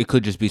mean, it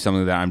could just be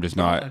something that I'm just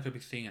not. I could be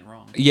seeing it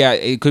wrong. Yeah,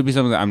 it could be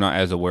something that I'm not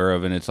as aware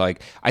of. And it's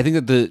like, I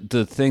think that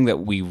the thing that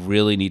we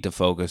really need to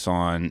focus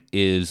on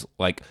is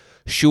like,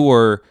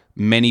 sure,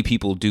 many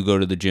people do go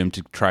to the gym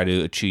to try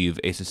to achieve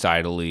a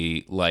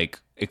societally like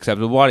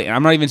acceptable body. And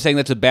I'm not even saying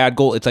that's a bad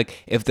goal. It's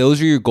like, if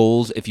those are your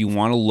goals, if you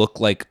want to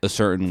look like a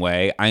certain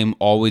way, I'm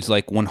always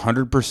like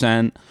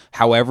 100%,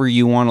 however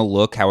you want to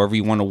look, however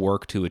you want to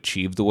work to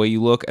achieve the way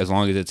you look, as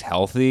long as it's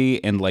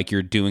healthy and like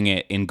you're doing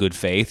it in good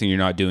faith and you're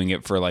not doing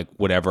it for like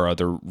whatever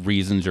other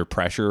reasons or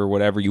pressure or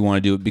whatever, you want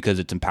to do it because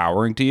it's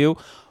empowering to you.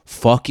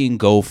 Fucking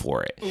go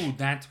for it. Ooh,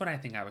 that's what I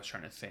think I was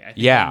trying to say. I think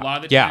Yeah, a lot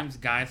of the yeah. times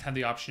guys have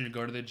the option to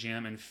go to the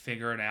gym and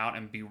figure it out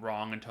and be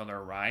wrong until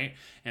they're right.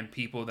 And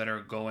people that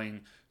are going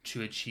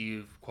to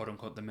achieve quote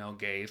unquote the male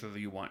gaze, whether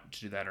you want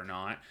to do that or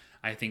not,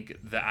 I think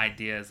the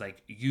idea is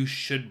like you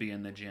should be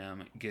in the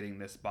gym getting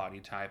this body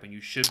type and you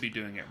should be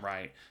doing it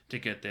right to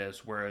get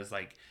this. Whereas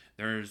like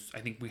I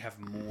think we have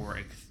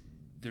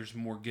there's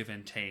more give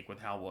and take with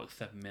how we'll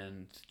accept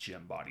men's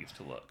gym bodies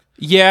to look.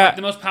 Yeah. Like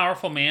the most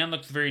powerful man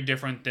looks very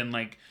different than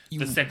like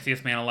the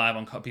sexiest man alive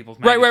on people's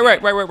Right.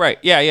 magazines.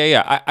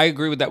 Yeah. I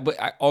agree with that. But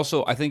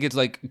I think it's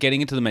like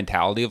getting into the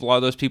mentality of a lot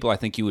of those people. I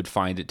think you would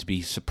find it to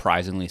be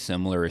surprisingly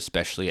similar,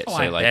 especially at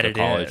say like a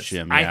college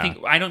gym. Yeah.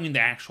 I don't mean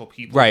the actual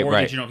people, Right, or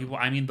right. the general people.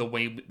 I mean the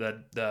way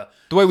the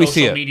way we social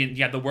see it. media,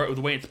 yeah, the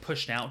way it's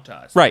pushed out to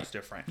us, Right. is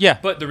different. Yeah.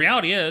 But the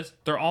reality is,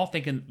 they're all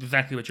thinking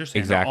exactly what you're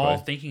saying. Exactly. They're all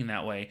thinking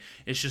that way.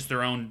 It's just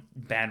their own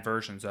bad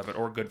versions of it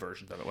or good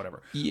versions of it,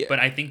 whatever. Yeah. But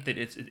I think that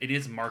it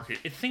is market.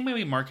 It's the same way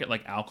we market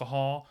like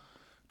alcohol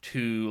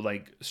to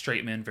like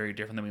straight men very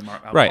different than we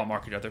alcohol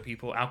market to other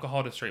people.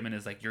 Alcohol to straight men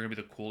is like you're gonna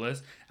be the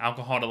coolest.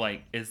 Alcohol to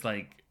like is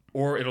like,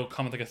 or it'll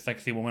come with like a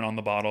sexy woman on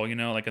the bottle, you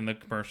know, like in the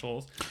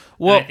commercials.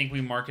 Well, and I think we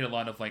market a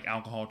lot of like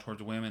alcohol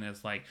towards women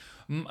as like,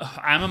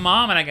 I'm a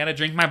mom and I gotta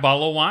drink my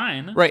bottle of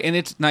wine. Right, and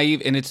it's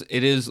naive, and it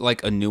is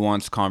like a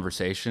nuanced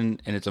conversation,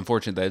 and it's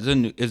unfortunate that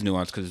it is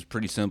nuanced because it's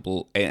pretty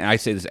simple. And I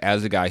say this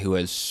as a guy who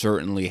has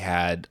certainly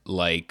had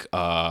like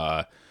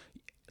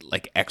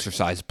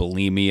exercise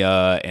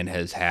bulimia and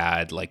has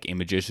had like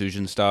image issues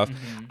and stuff.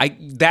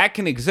 Mm-hmm. That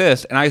can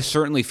exist, and I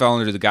certainly fell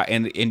under the guy.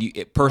 And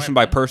person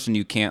by person,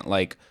 you can't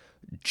like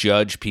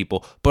judge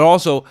people. But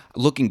also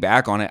looking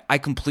back on it, I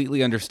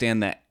completely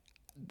understand that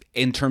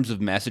in terms of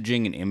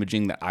messaging and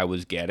imaging that I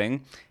was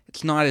getting,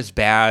 it's not as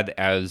bad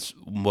as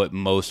what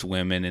most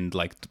women and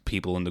like the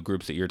people in the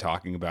groups that you're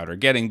talking about are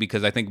getting,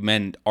 because I think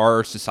men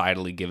are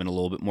societally given a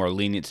little bit more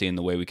leniency in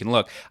the way we can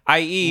look,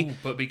 i.e. Ooh,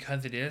 but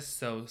because it is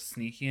so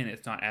sneaky and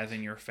it's not as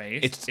in your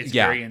face, it's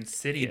yeah. very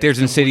insidious. There's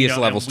And insidious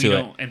levels to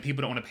it. And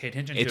people don't want to pay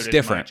attention to it It's as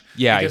different. much.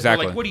 Yeah, Because they're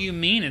exactly. like, what do you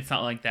mean it's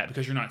not like that?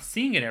 Because you're not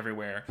seeing it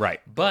everywhere. Right.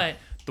 But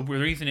the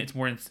reason it's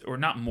more, or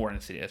not more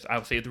insidious, I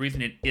would say the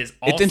reason it is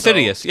also It's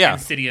insidious, yeah.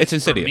 insidious It's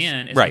insidious. for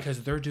men is Right.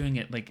 because they're doing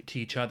it like to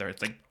each other.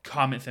 It's like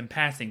comments in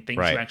passing, things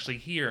Right. you actually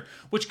hear,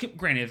 which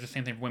granted is the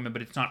same thing for women,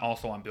 but it's not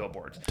also on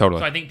billboards.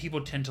 Totally. So I think people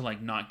tend to like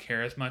not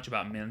care as much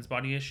about men's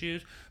body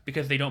issues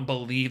because they don't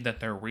believe that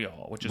they're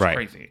real, which is Right.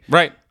 crazy.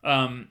 Right.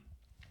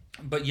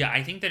 But yeah,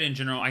 I think that in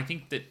general, I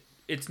think that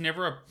it's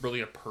never really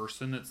a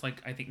person that's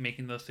like, I think,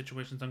 making those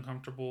situations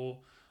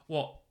uncomfortable.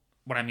 Well,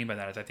 what I mean by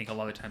that is I think a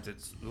lot of times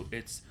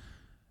it's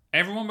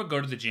everyone would go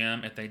to the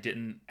gym if they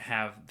didn't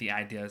have the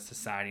idea of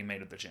society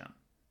made of the gym,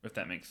 if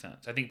that makes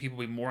sense. I think people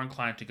would be more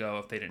inclined to go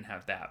if they didn't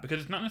have that,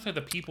 because it's not necessarily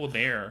the people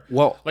there.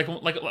 Well, like when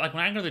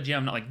I go to the gym,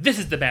 I'm not like, this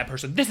is the bad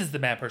person, this is the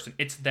bad person.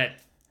 It's that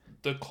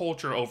the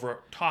culture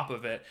over top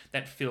of it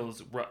that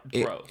feels gross.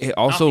 It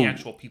also, not the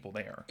actual people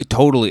there.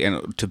 Totally,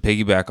 and to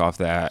piggyback off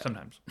that,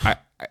 Sometimes.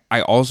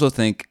 I also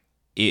think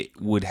it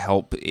would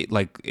help,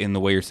 like in the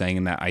way you're saying,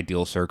 in that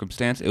ideal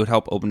circumstance, it would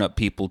help open up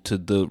people to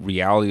the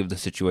reality of the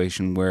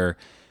situation where,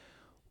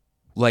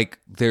 like,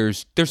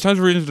 there's tons of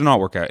reasons to not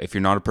work out. If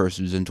you're not a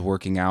person who's into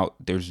working out,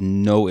 there's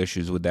no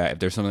issues with that. If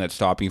there's something that's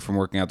stopping you from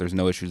working out, there's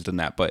no issues in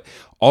that. But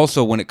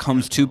also, when it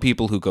comes to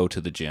people who go to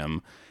the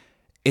gym,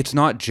 it's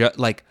not just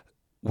like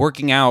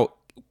working out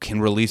can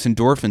release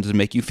endorphins and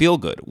make you feel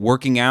good.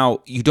 Working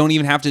out, you don't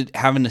even have to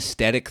have an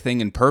aesthetic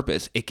thing in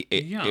purpose.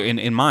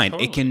 In mind,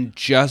 totally. It can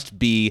just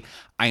be,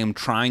 I am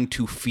trying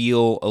to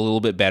feel a little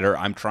bit better.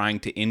 I'm trying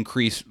to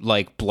increase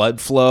like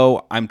blood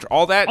flow.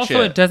 All that Also,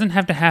 shit. it doesn't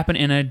have to happen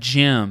in a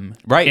gym.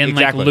 Right, In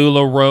exactly. like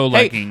Lularoe Hey,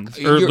 leggings.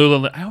 Or you're-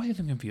 Lululemon. I always get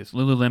them confused.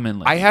 Lululemon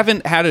leggings. I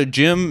haven't had a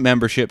gym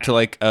membership to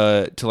like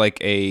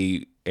a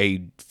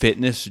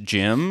fitness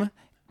gym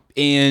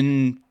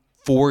in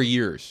 4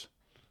 years.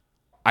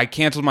 I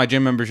canceled my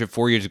gym membership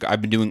 4 years ago.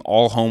 I've been doing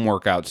all home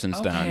workouts since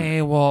then.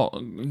 Okay,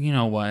 well, you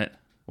know what?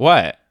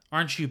 What?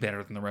 Aren't you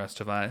better than the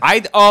rest of us?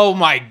 Oh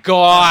my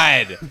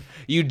God.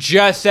 You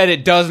just said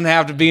it doesn't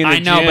have to be in the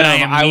gym. I know, but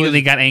I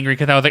immediately got angry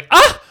because I was like,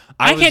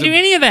 I can't do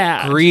any of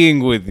that. Agreeing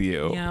with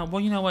you. Yeah, well,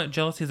 you know what?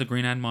 Jealousy is a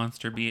green-eyed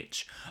monster,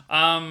 bitch.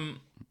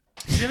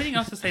 Do you have anything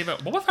else to say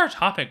about, what was our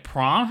topic?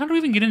 Prom? How do we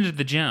even get into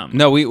the gym?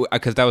 No,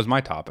 because that was my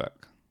topic.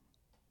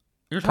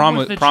 Prom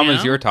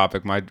is your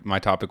topic. My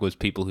topic was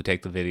people who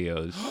take the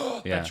videos.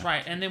 Yeah. That's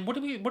right. And then what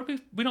do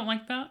we don't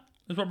like that?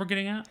 Is what we're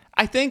getting at?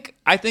 I think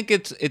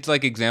it's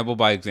like example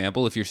by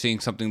example. If you're seeing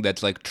something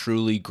that's like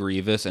truly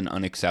grievous and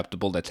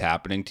unacceptable that's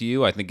happening to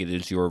you, I think it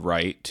is your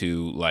right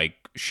to like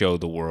show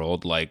the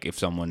world. Like if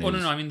someone is. Oh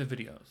no, I mean the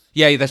videos.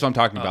 Yeah, that's what I'm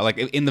talking about. Like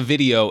in the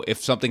video,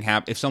 if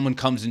someone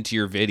comes into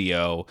your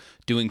video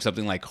doing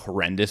something like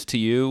horrendous to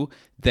you,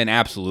 then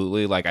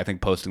absolutely, like I think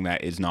posting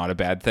that is not a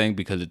bad thing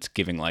because it's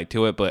giving light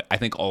to it. But I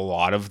think a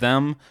lot of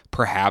them,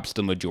 perhaps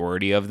the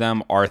majority of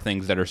them, are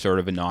things that are sort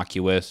of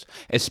innocuous.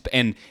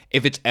 And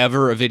if it's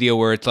ever a video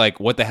where it's like,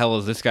 what the hell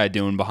is this guy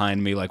doing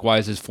behind me? Like, why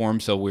is his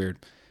form so weird?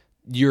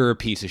 You're a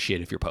piece of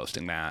shit if you're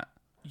posting that.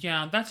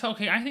 Yeah, that's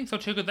okay. I think so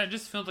too, because that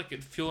just feels like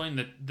it's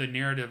fueling the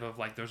narrative of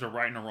like there's a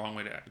right and a wrong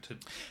way to.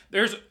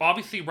 There's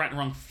obviously right and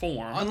wrong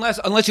form.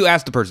 Unless you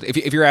ask the person,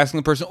 if you're asking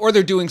the person, or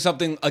they're doing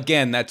something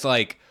again that's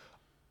like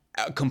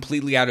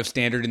completely out of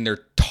standard and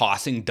they're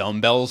tossing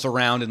dumbbells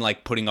around and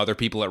like putting other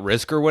people at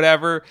risk or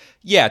whatever.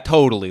 Yeah,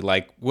 totally.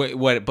 Like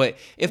what? But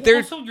if they're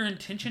also your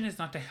intention is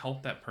not to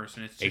help that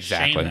person; it's to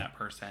Exactly. shame that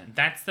person.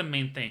 That's the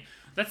main thing.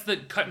 That's the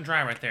cut and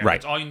dry right there. Right.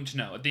 That's all you need to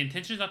know. The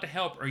intention is not to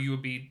help, or you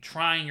would be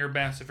trying your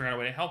best to figure out a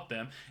way to help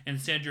them.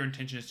 Instead, your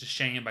intention is to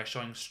shame by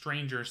showing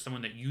strangers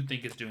someone that you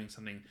think is doing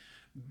something.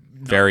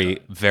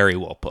 very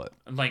well put.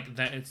 Like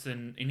that.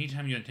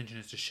 Anytime your intention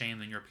is to shame,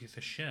 then you're a piece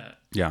of shit.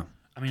 Yeah.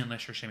 I mean,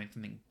 unless you're shaming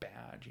something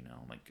bad,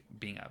 like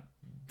being a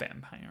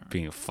vampire.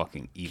 Being a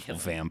fucking evil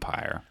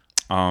vampire.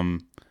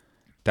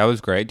 That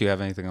was great. Do you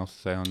have anything else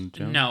to say on the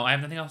gym? No, I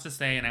have nothing else to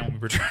say, and I won't be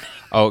returning.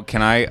 Oh,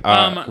 can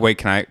I? Wait,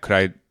 could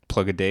I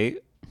plug a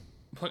date?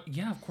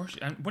 Yeah, of course.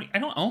 I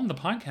don't own the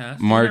podcast.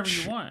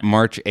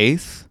 March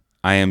 8th.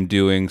 I am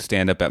doing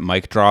stand-up at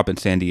Mic Drop in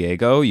San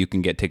Diego. You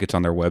can get tickets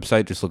on their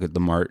website. Just look at the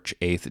March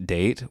 8th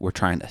date. We're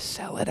trying to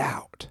sell it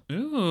out.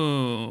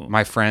 Ooh.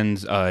 My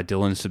friends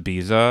Dylan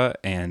Sabiza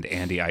and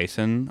Andy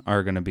Eisen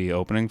are going to be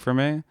opening for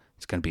me.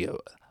 It's going to be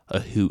a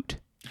hoot.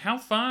 How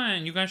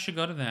fun. You guys should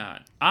go to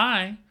that.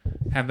 I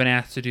have been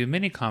asked to do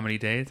many comedy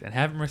days and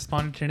haven't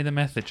responded to any of the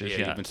messages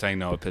yet. You've been saying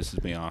no. It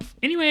pisses me off.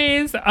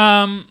 Anyways,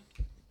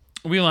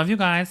 we love you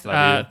guys.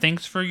 Love you.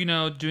 Thanks for,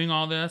 doing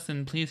all this,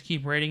 and please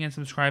keep rating and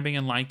subscribing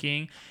and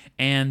liking.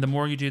 And the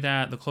more you do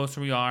that, the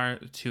closer we are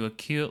to a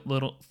cute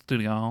little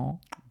studio.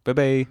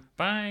 Bye-bye.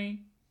 Bye.